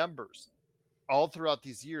on numbers all throughout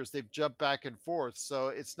these years. They've jumped back and forth, so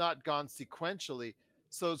it's not gone sequentially.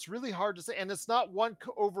 So it's really hard to say, and it's not one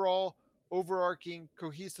overall overarching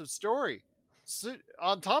cohesive story. So,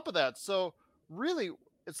 on top of that, so really,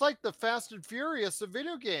 it's like the Fast and Furious of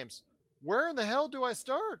video games. Where in the hell do I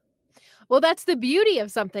start? Well, that's the beauty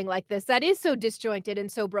of something like this that is so disjointed and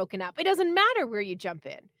so broken up. It doesn't matter where you jump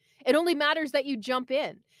in. It only matters that you jump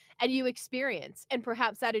in and you experience. And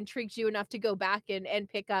perhaps that intrigues you enough to go back and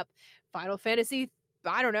pick up Final Fantasy,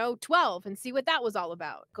 I don't know, 12 and see what that was all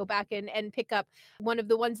about. Go back and pick up one of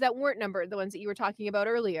the ones that weren't numbered, the ones that you were talking about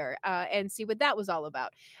earlier, and see what that was all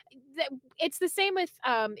about. It's the same with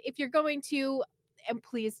if you're going to, and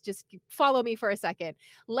please just follow me for a second.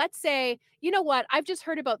 Let's say, you know what? I've just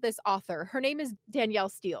heard about this author. Her name is Danielle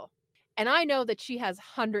Steele. And I know that she has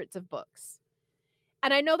hundreds of books.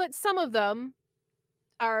 And I know that some of them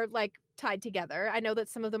are like tied together. I know that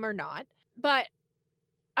some of them are not. But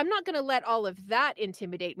I'm not going to let all of that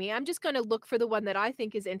intimidate me. I'm just going to look for the one that I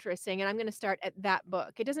think is interesting and I'm going to start at that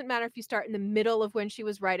book. It doesn't matter if you start in the middle of when she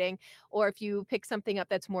was writing or if you pick something up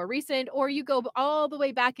that's more recent or you go all the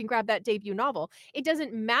way back and grab that debut novel. It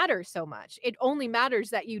doesn't matter so much. It only matters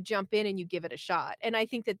that you jump in and you give it a shot. And I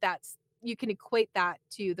think that that's you can equate that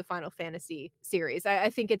to the Final Fantasy series.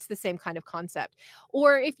 I think it's the same kind of concept.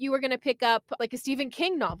 Or if you were going to pick up like a Stephen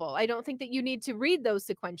King novel, I don't think that you need to read those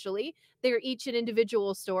sequentially. They're each an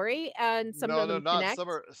individual story, and some No, of no, them not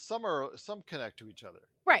connect. some connect to each other.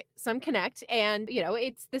 Right, some connect, and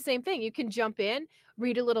it's the same thing. You can jump in,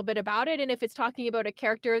 read a little bit about it, and if it's talking about a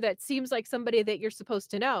character that seems like somebody that you're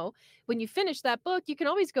supposed to know, when you finish that book, you can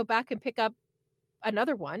always go back and pick up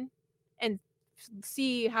another one and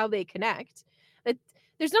see how they connect. That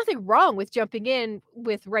there's nothing wrong with jumping in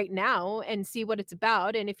with right now and see what it's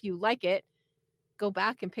about, and if you like it, go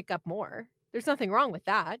back and pick up more. There's nothing wrong with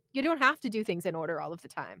that. You don't have to do things in order all of the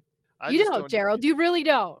time. I You just don't, don't. Gerald. You really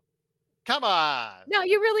don't. Come on. No,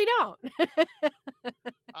 you really don't.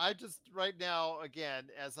 I just right now, again,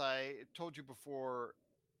 as I told you before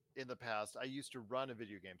in the past, I used to run a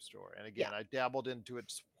video game store. And Yeah. again, I dabbled into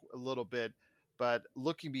it a little bit, but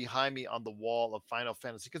looking behind me on the wall of Final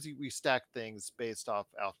Fantasy, because we stack things based off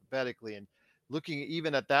alphabetically, and looking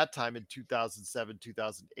even at that time in 2007,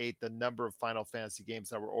 2008, the number of Final Fantasy games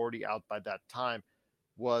that were already out by that time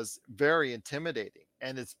was very intimidating.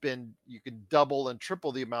 And you can double and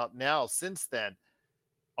triple the amount now since then,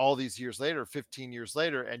 all these years later, 15 years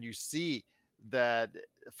later, and you see that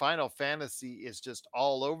Final Fantasy is just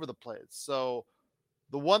all over the place. So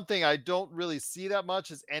The one thing I don't really see that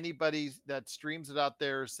much is anybody that streams it out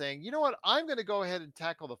there saying, you know what, I'm going to go ahead and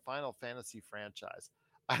tackle the Final Fantasy franchise.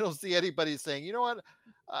 I don't see anybody saying, you know what,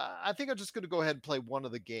 I think I'm just going to go ahead and play one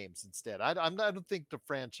of the games instead. I don't think the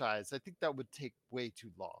franchise, I think that would take way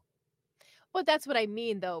too long. Well, that's what I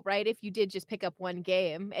mean though, right? If you did just pick up one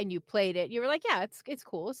game and you played it, you were like, "Yeah, it's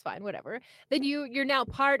cool, it's fine, whatever." Then you're now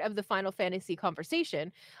part of the Final Fantasy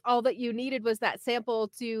conversation. All that you needed was that sample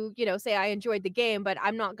to, say I enjoyed the game, but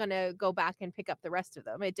I'm not gonna go back and pick up the rest of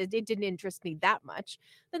them. It didn't interest me that much.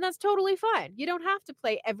 Then that's totally fine. You don't have to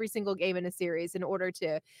play every single game in a series in order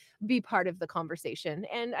to be part of the conversation.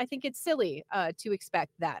 And I think it's silly to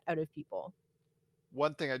expect that out of people.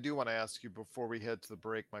 One thing I do want to ask you before we head to the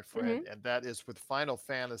break, my friend, Mhm. and that is with Final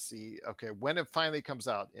Fantasy. Okay, when it finally comes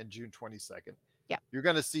out in June 22nd, Yeah. you're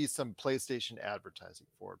going to see some PlayStation advertising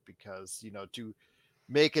for it because, to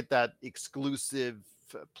make it that exclusive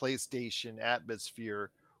PlayStation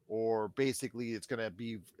atmosphere, or basically it's going to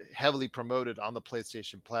be heavily promoted on the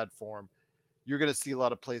PlayStation platform. You're going to see a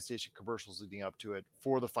lot of PlayStation commercials leading up to it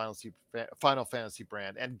for the Final Fantasy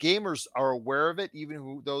brand, and gamers are aware of it,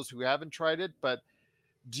 even those who haven't tried it. But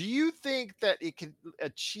do you think that it can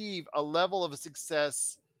achieve a level of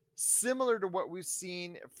success similar to what we've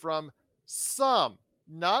seen from some,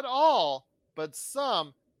 not all, but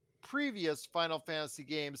some previous Final Fantasy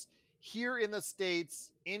games here in the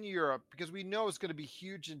States, in Europe? Because we know it's going to be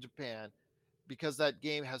huge in Japan, because that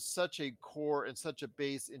game has such a core and such a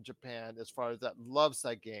base in Japan as far as that loves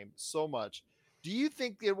that game so much. Do you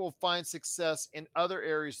think it will find success in other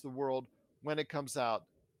areas of the world when it comes out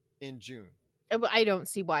in June? Well, I don't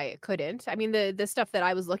see why it couldn't. I mean, the stuff that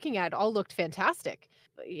I was looking at all looked fantastic.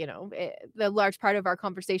 The large part of our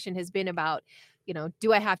conversation has been about,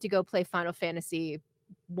 do I have to go play Final Fantasy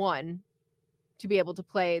 1 to be able to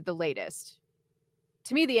play the latest?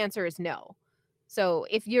 To me, the answer is no. So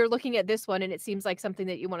if you're looking at this one and it seems like something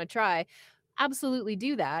that you want to try, absolutely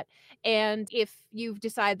do that. And if you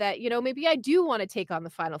decide that, maybe I do want to take on the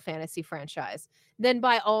Final Fantasy franchise, then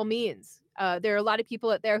by all means, there are a lot of people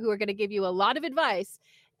out there who are going to give you a lot of advice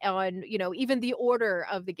on, even the order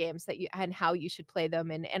of the games that you and how you should play them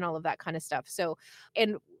and all of that kind of stuff. So,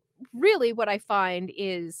 and really what I find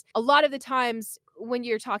is a lot of the times when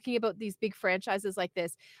you're talking about these big franchises like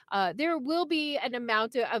this, there will be an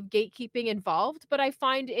amount of gatekeeping involved, but I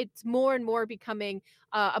find it's more and more becoming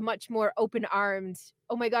a much more open armed.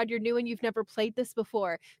 Oh my God, you're new and you've never played this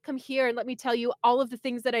before. Come here and let me tell you all of the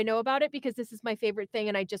things that I know about it because this is my favorite thing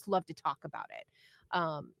and I just love to talk about it.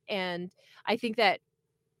 And I think that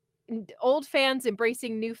old fans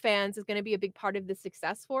embracing new fans is going to be a big part of the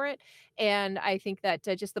success for it. And I think that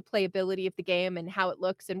just the playability of the game and how it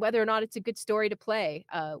looks and whether or not it's a good story to play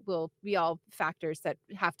will be all factors that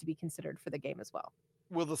have to be considered for the game as well.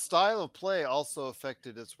 Will the style of play also affect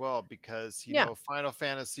it as well? Because, Yeah. Final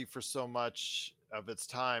Fantasy for so much of its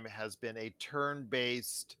time has been a turn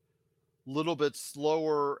based, little bit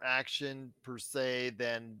slower action per se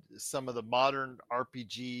than some of the modern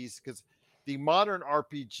RPGs. Because the modern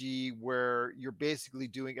RPG, where you're basically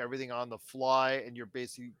doing everything on the fly and you're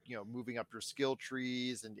basically, moving up your skill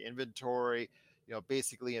trees and inventory,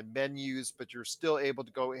 basically in menus, but you're still able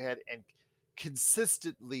to go ahead and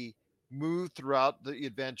consistently move throughout the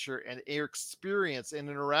adventure and experience and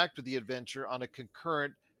interact with the adventure on a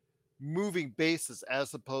concurrent moving basis,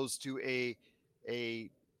 as opposed to a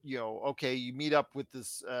okay, you meet up with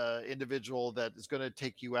this individual that is going to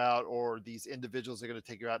take you out, or these individuals are going to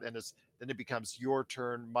take you out, and then it becomes your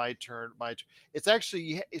turn, my turn, my turn. It's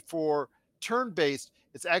actually, for turn based,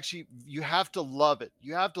 it's actually, you have to love it.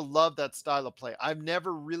 You have to love that style of play. I've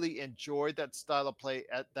never really enjoyed that style of play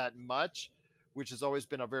at that much, which has always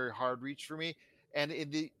been a very hard reach for me. And in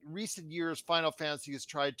the recent years, Final Fantasy has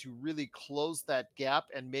tried to really close that gap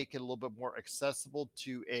and make it a little bit more accessible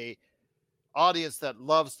to a audience that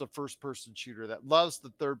loves the first person shooter, that loves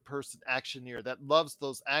the third person actioneer, that loves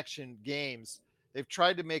those action games. They've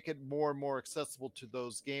tried to make it more and more accessible to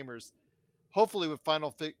those gamers. Hopefully, with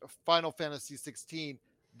Final Fantasy 16,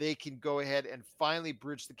 they can go ahead and finally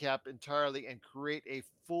bridge the gap entirely and create a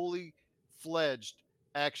fully fledged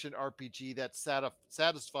action RPG that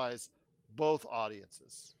satisfies both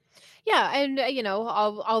audiences. Yeah, and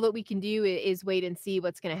all that we can do is wait and see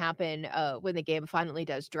what's going to happen when the game finally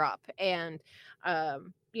does drop. And I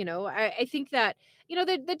think that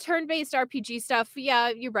the turn-based RPG stuff, yeah,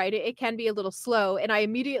 you're right, it can be a little slow. And I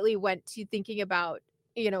immediately went to thinking about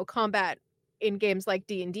combat in games like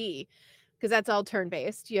D&D, because that's all turn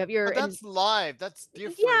based. You have your But and that's live. That's yeah,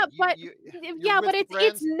 different. but You're with it's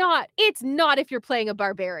friends. not if you're playing a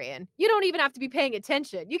barbarian. You don't even have to be paying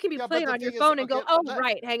attention. You can be Yeah, but playing the on your thing is, phone and go, okay, "Oh,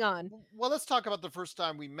 right, hang on." well, let's talk about the first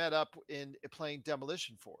time we met up in playing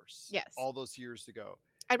Demolition Force Yes. all those years ago,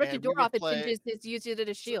 I ripped a and we door would off its play. hinges, just used it as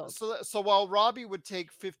a shield. So while Robbie would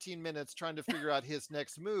take 15 minutes trying to figure out his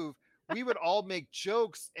next move, we would all make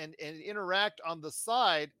jokes and interact on the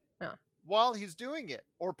side Huh. while he's doing it,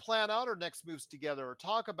 or plan out our next moves together, or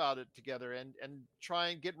talk about it together, and try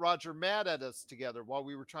and get Roger mad at us together while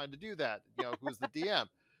we were trying to do that. Who's the DM.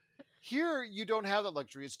 Here, you don't have that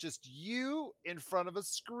luxury. It's just you in front of a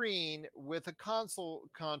screen with a console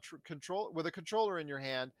control with a controller in your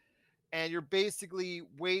hand, and you're basically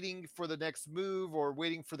waiting for the next move, or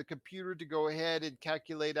waiting for the computer to go ahead and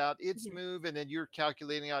calculate out its Mhm. move, and then you're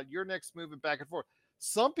calculating out your next move, and back and forth.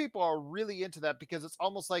 Some people are really into that because it's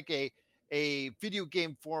almost like a video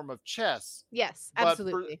game form of chess. Yes, but for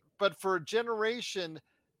absolutely. but for a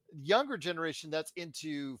younger generation that's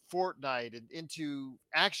into Fortnite and into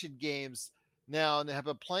action games now, and have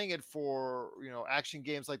been playing it for action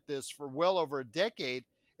games like this for well over a decade.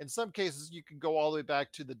 In some cases, you can go all the way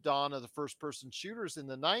back to the dawn of the first person shooters in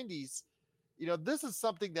the 90s. This is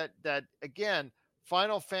something that again,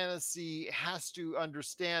 Final Fantasy has to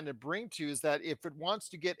understand and bring to, is that if it wants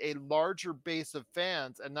to get a larger base of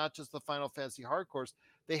fans and not just the Final Fantasy hardcores,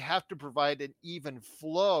 they have to provide an even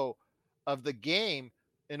flow of the game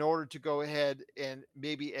in order to go ahead and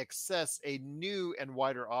maybe access a new and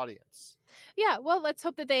wider audience. Yeah, well, let's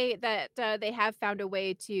hope that they have found a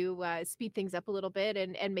way to speed things up a little bit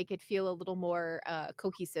and make it feel a little more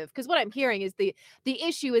cohesive. Because what I'm hearing is the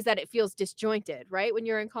issue is that it feels disjointed, right? When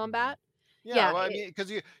you're in Mhm. combat. Yeah, Yeah, well, I mean,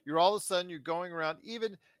 because you're all of a sudden you're going around,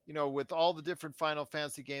 even with all the different Final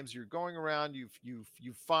Fantasy games, you're going around, you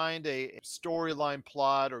find a storyline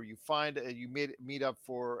plot, or you meet up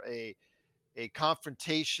for a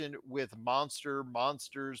confrontation with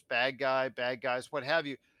monsters, bad guys, what have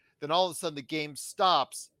you. Then all of a sudden the game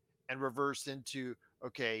stops and reverse into,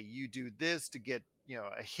 okay, you do this to get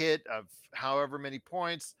a hit of however many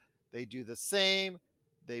points. They do the same,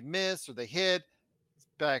 they miss or they hit,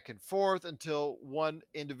 back and forth until one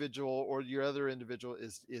individual or your other individual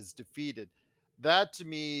is defeated. That to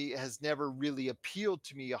me has never really appealed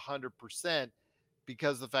to me 100%,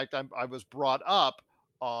 because the fact I was brought up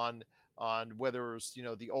on whether it was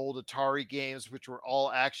the old Atari games, which were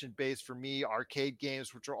all action based for me, arcade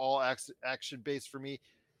games which are all action based for me.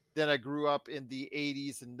 Then I grew up in the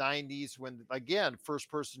 80s and 90s when, again, first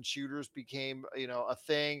person shooters became, a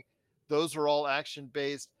thing. Those are all action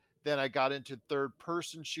based. Then I got into third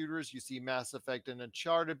person shooters. You see Mass Effect and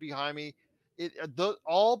Uncharted behind me.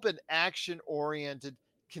 All been action oriented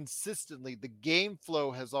consistently. The game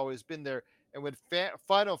flow has always been there. And with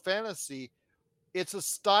Final Fantasy, it's a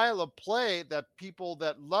style of play that people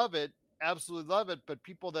that love it absolutely love it, but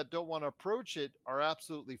people that don't want to approach it are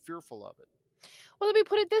absolutely fearful of it. well, let me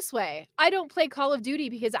put it this way: I don't play Call of Duty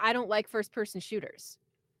because I don't like first person shooters.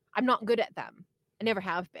 I'm not good at them. I never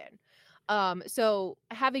have been. So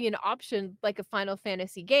having an option like a Final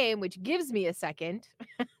Fantasy game, which gives me a second,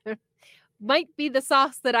 might be the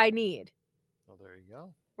sauce that I need, Well, there you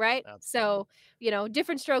go. right? Absolutely. So,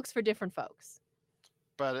 different strokes for different folks.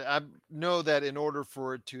 But I know that in order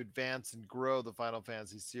for it to advance and grow the Final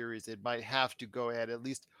Fantasy series, it might have to go ahead, at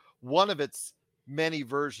least one of its many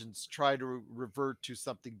versions, try to revert to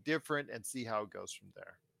something different and see how it goes from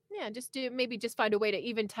there. Yeah, maybe just find a way to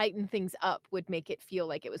even tighten things up would make it feel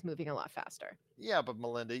like it was moving a lot faster. Yeah, but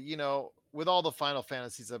Melinda, with all the Final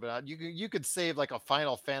Fantasies that have been out, you could save like a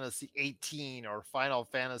Final Fantasy 18 or Final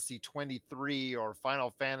Fantasy 23 or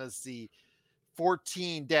Final Fantasy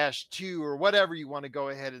 14-2 or whatever you want to go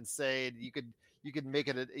ahead and say, and you could make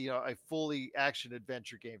it a fully action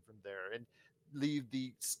adventure game from there, and leave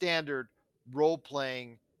the standard role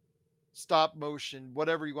playing, stop motion,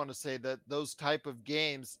 whatever you want to say, that those type of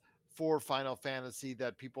games for Final Fantasy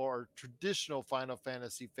that people are traditional Final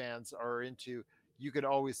Fantasy fans are into. You could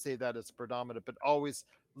always say that it's predominant, but always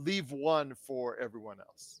leave one for everyone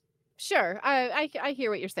else. Sure, I hear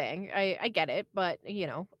what you're saying. I get it, but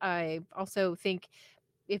I also think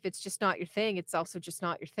if it's just not your thing, it's also just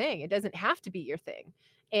not your thing. It doesn't have to be your thing.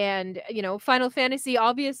 And, Final Fantasy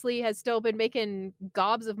obviously has still been making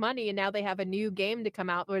gobs of money, and now they have a new game to come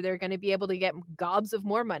out where they're going to be able to get gobs of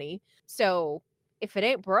more money. So if it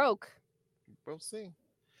ain't broke, We'll see.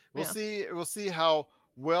 We'll yeah. see. We'll see how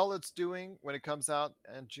well it's doing when it comes out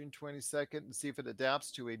on June 22nd, and see if it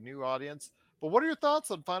adapts to a new audience. But what are your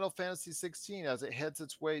thoughts on Final Fantasy 16 as it heads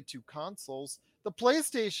its way to consoles? The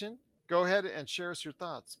PlayStation. Go ahead and share us your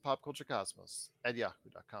thoughts. Popculturecosmos at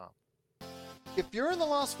yahoo.com. If you're in the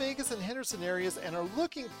Las Vegas and Henderson areas and are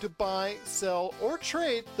looking to buy, sell, or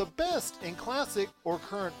trade the best in classic or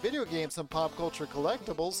current video games and pop culture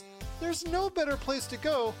collectibles, there's no better place to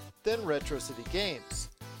go than Retro City Games.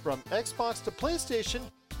 From Xbox to PlayStation,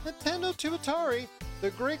 Nintendo to Atari,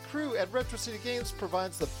 the great crew at Retro City Games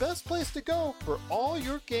provides the best place to go for all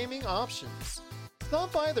your gaming options.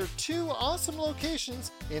 Stop by their 2 awesome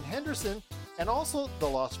locations in Henderson and also the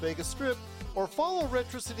Las Vegas Strip, or follow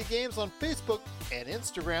Retro City Games on Facebook and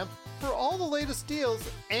Instagram for all the latest deals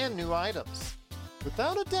and new items.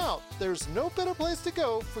 Without a doubt, there's no better place to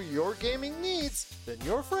go for your gaming needs than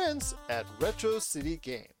your friends at Retro City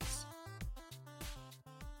Games.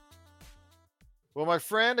 Well, my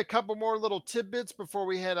friend, a couple more little tidbits before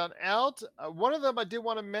we head on out. One of them I did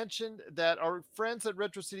want to mention that our friends at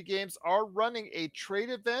Retro City Games are running a trade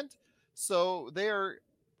event. So they are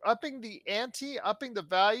upping the ante, upping the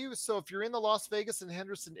value. So if you're in the Las Vegas and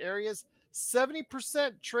Henderson areas,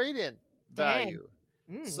 70% trade-in Dang. value.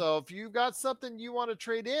 Mm. So if you've got something you want to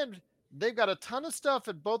trade in, they've got a ton of stuff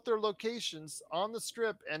at both their locations on the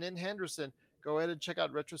Strip and in Henderson. Go ahead and check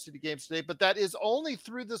out Retro City Games today. But that is only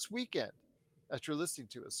through this weekend that you're listening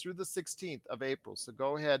to us, through the 16th of April. So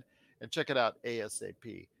go ahead and check it out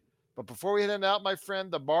ASAP. But before we head out, my friend,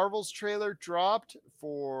 the Marvels trailer dropped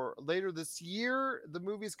for later this year. The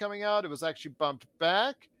movie's coming out. It was actually bumped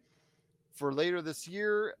back for later this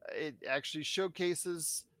year. It actually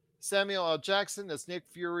showcases Samuel L. Jackson as Nick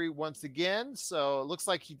Fury once again. So it looks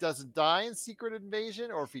like he doesn't die in Secret Invasion,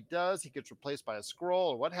 or if he does, he gets replaced by a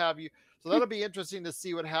Skrull or what have you. So that'll be interesting to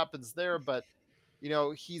see what happens there. But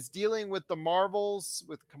he's dealing with the Marvels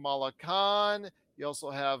with Kamala Khan. You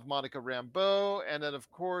also have Monica Rambeau, and then,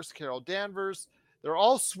 of course, Carol Danvers. They're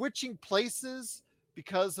all switching places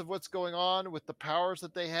because of what's going on with the powers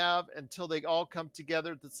that they have until they all come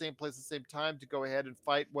together at the same place at the same time to go ahead and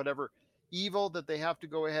fight whatever evil that they have to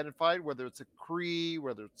go ahead and fight, whether it's a Kree,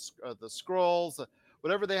 whether it's the Skrulls,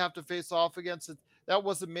 whatever they have to face off against. That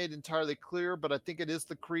wasn't made entirely clear, but I think it is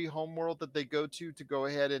the Kree homeworld that they go to go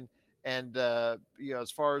ahead and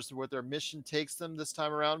as far as what their mission takes them this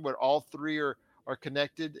time around, where all three are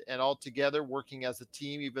connected and all together working as a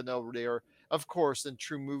team, even though they are, of course, in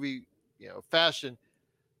true movie fashion,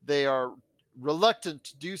 they are reluctant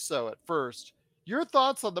to do so at first. Your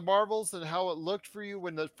thoughts on the Marvels and how it looked for you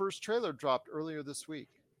when the first trailer dropped earlier this week?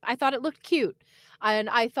 I thought it looked cute, and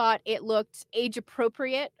I thought it looked age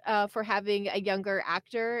appropriate for having a younger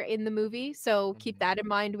actor in the movie. So keep Mhm. that in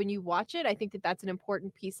mind when you watch it. I think that that's an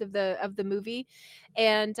important piece of the movie.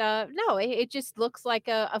 And no, it just looks like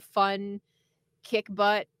a fun kick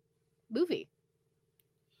butt movie.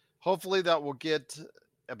 Hopefully that will get,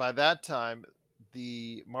 by that time,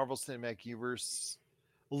 the Marvel Cinematic Universe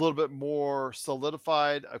a little bit more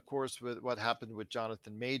solidified. Of course, with what happened with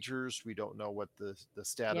Jonathan Majors, we don't know what the Yeah.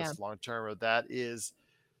 status long term of that is.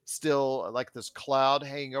 Still like this cloud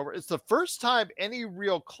hanging over. It's the first time any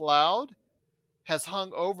real cloud has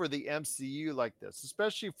hung over the MCU like this,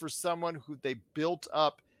 especially for someone who they built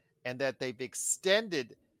up and that they've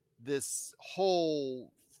extended this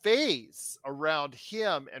whole phase around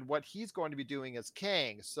him and what he's going to be doing as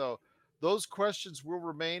Kang. So those questions will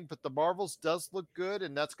remain, but the Marvels does look good,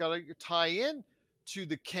 and that's got to tie in to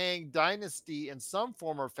the Kang dynasty in some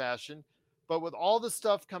form or fashion. But with all the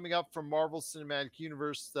stuff coming up from Marvel Cinematic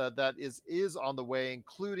Universe that is on the way,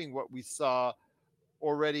 including what we saw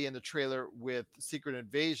already in the trailer with Secret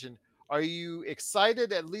Invasion. Are you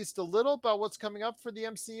excited at least a little about what's coming up for the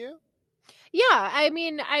MCU? Yeah, I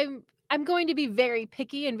mean, I'm going to be very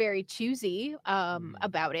picky and very choosy Mm.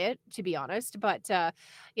 about it, to be honest. But I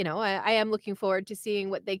am looking forward to seeing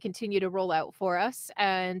what they continue to roll out for us.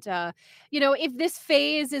 And if this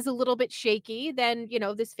phase is a little bit shaky, then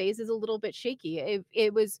this phase is a little bit shaky.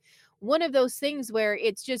 It was one of those things where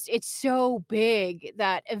it's so big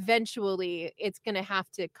that eventually it's going to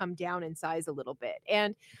have to come down in size a little bit.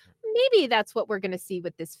 And maybe that's what we're going to see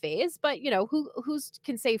with this phase, but who's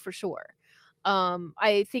can say for sure.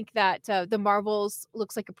 I think that the Marvels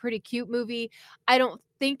looks like a pretty cute movie. I don't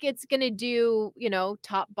think it's gonna do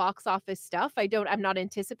top box office stuff. I'm not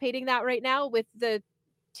anticipating that right now with the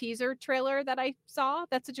teaser trailer that I saw.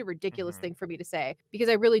 That's such a ridiculous Mhm. thing for me to say because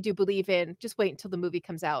I really do believe in just wait until the movie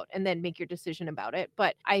comes out and then make your decision about it.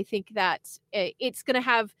 But I think that it's going to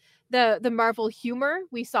have the Marvel humor.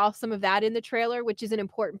 We saw some of that in the trailer, which is an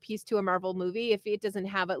important piece to a Marvel movie. If it doesn't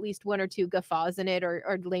have at least one or two guffaws in it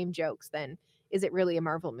or lame jokes, then is it really a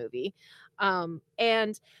Marvel movie? And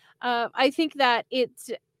I think that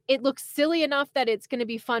It looks silly enough that it's gonna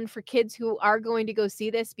be fun for kids who are going to go see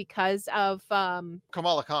this because of,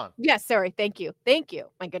 Kamala Khan. yes, sorry, thank you, thank you,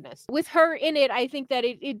 my goodness. With her in it, I think that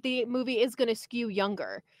the movie is gonna skew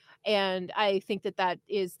younger, and I think that that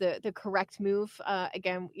is the correct move,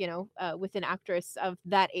 again, with an actress of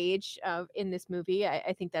that age, in this movie,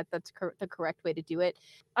 I think that that's the correct way to do it.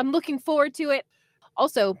 I'm looking forward to it.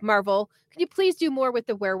 Also, Marvel, could you please do more with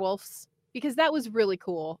the werewolves? Because that was really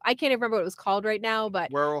cool. I can't even remember what it was called right now, but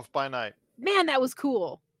Werewolf by Night. man, that was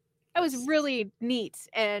cool. That was Yes. really neat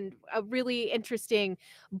and a really interesting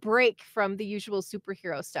break from the usual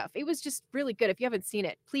superhero stuff. It was just really good. If you haven't seen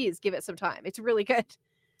it, please give it some time. It's really good.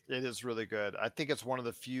 It is really good. I think it's one of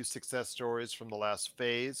the few success stories from the last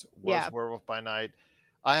phase was Yeah. Werewolf by Night.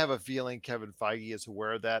 I have a feeling Kevin Feige is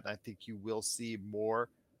aware of that, and I think you will see more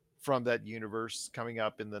from that universe coming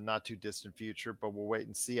up in the not too distant future, but we'll wait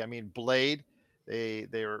and see. I mean, Blade, they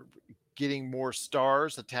are getting more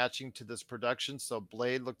stars attaching to this production, so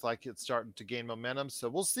Blade looked like it's starting to gain momentum. So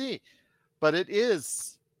we'll see. But it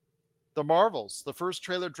is the Marvels. The first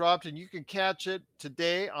trailer dropped, and you can catch it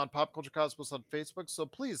today on Pop Culture Cosmos on Facebook. So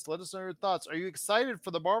please let us know your thoughts. Are you excited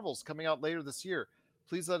for the Marvels coming out later this year?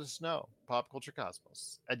 Please let us know.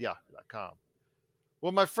 PopCultureCosmos@yahoo.com.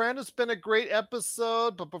 Well, my friend, it's been a great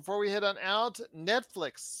episode. But before we head on out,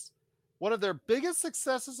 Netflix, one of their biggest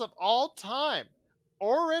successes of all time,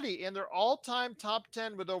 already in their all-time top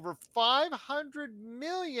 10 with over 500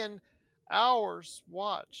 million hours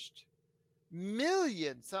watched.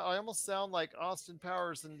 Millions. I almost sound like Austin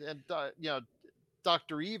Powers and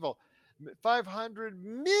Dr. Evil. 500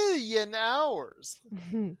 million hours.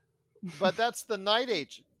 But that's The Night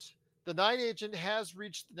Agent. The Night Agent has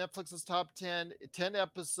reached Netflix's top 10, 10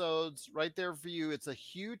 episodes right there for you. It's a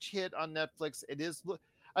huge hit on Netflix. It is,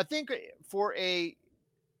 I think, for a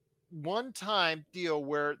one-time deal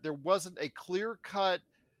where there wasn't a clear-cut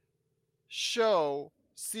show,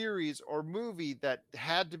 series, or movie that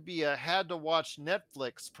had to be a had to watch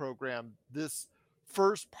Netflix program this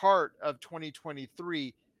first part of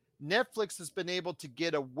 2023. Netflix has been able to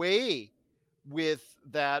get away with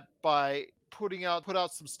that by put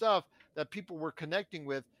out some stuff that people were connecting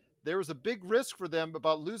with. There was a big risk for them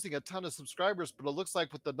about losing a ton of subscribers, but it looks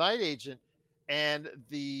like with The Night Agent and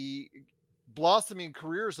the blossoming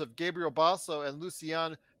careers of Gabriel Basso and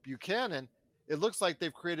Luciane Buchanan, it looks like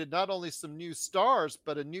they've created not only some new stars,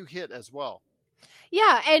 but a new hit as well.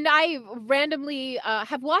 Yeah, and I randomly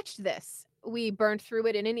have watched this. We burned through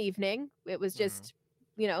it in an evening. It was Mhm. just,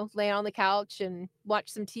 laying on the couch and watch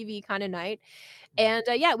some TV kind of night. Mhm.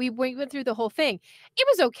 And yeah, we went through the whole thing. It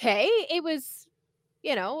was okay. It was,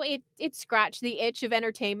 it scratched the itch of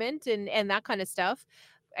entertainment and that kind of stuff.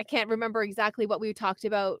 I can't remember exactly what we talked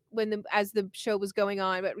about as the show was going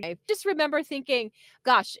on, but I just remember thinking,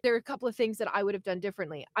 gosh, there are a couple of things that I would have done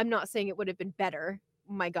differently. I'm not saying it would have been better,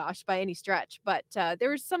 my gosh, by any stretch, but there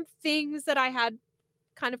were some things that I had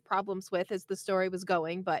kind of problems with as the story was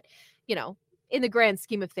going, but you know, in the grand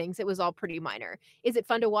scheme of things, it was all pretty minor. Is it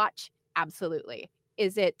fun to watch? Absolutely.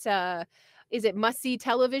 Is it must-see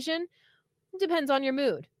television? Depends on your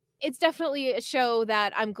mood. It's definitely a show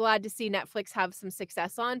that I'm glad to see Netflix have some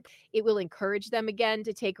success on. It will encourage them again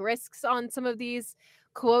to take risks on some of these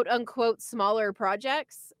quote unquote smaller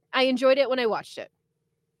projects. I enjoyed it when I watched it.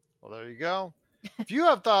 Well, there you go. If you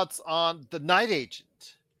have thoughts on The Night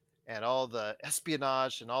Agent and all the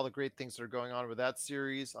espionage and all the great things that are going on with that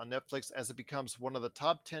series on Netflix as it becomes one of the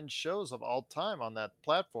top 10 shows of all time on that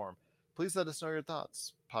platform, please let us know your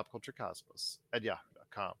thoughts.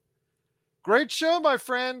 PopCultureCosmos@yahoo.com. Great show, my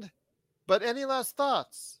friend. But any last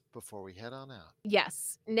thoughts before we head on out?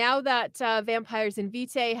 Yes. Now that Vampires in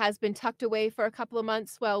Vitae has been tucked away for a couple of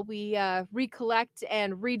months while we recollect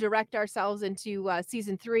and redirect ourselves into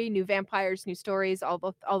season 3, new vampires, new stories, all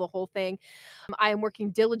the whole thing. I am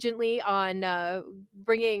working diligently on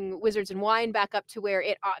bringing Wizards and Wine back up to where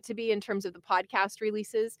it ought to be in terms of the podcast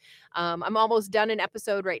releases. I'm almost done an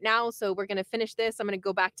episode right now, so we're going to finish this. I'm going to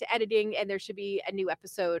go back to editing, and there should be a new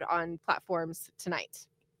episode on platforms tonight.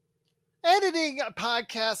 Editing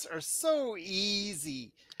podcasts are so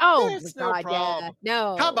easy. Oh my It's no god, yeah. problem. Come No.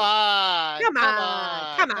 on, Come come on.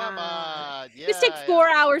 on, Come come on. on. Just take Yeah, yeah, 4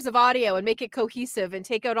 hours of audio and make it cohesive and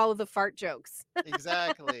take out all of the fart jokes.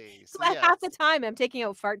 exactly. So Half yes, the time I'm taking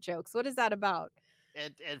out fart jokes. What is that about?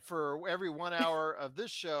 and for every 1 hour of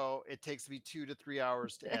this show, it takes me 2 to 3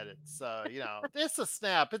 hours to edit. So it's a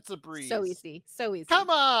snap, it's a So breeze. easy. So easy.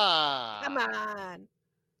 Come on. Come on.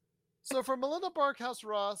 So for Melinda Barkhouse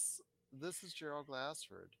Ross, this is Gerald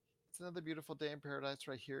Glassford. It's another beautiful day in paradise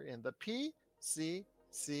right here in the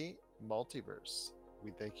PCC Multiverse.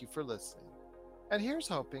 We thank you for listening. And here's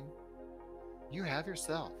hoping you have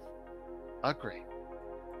yourself a great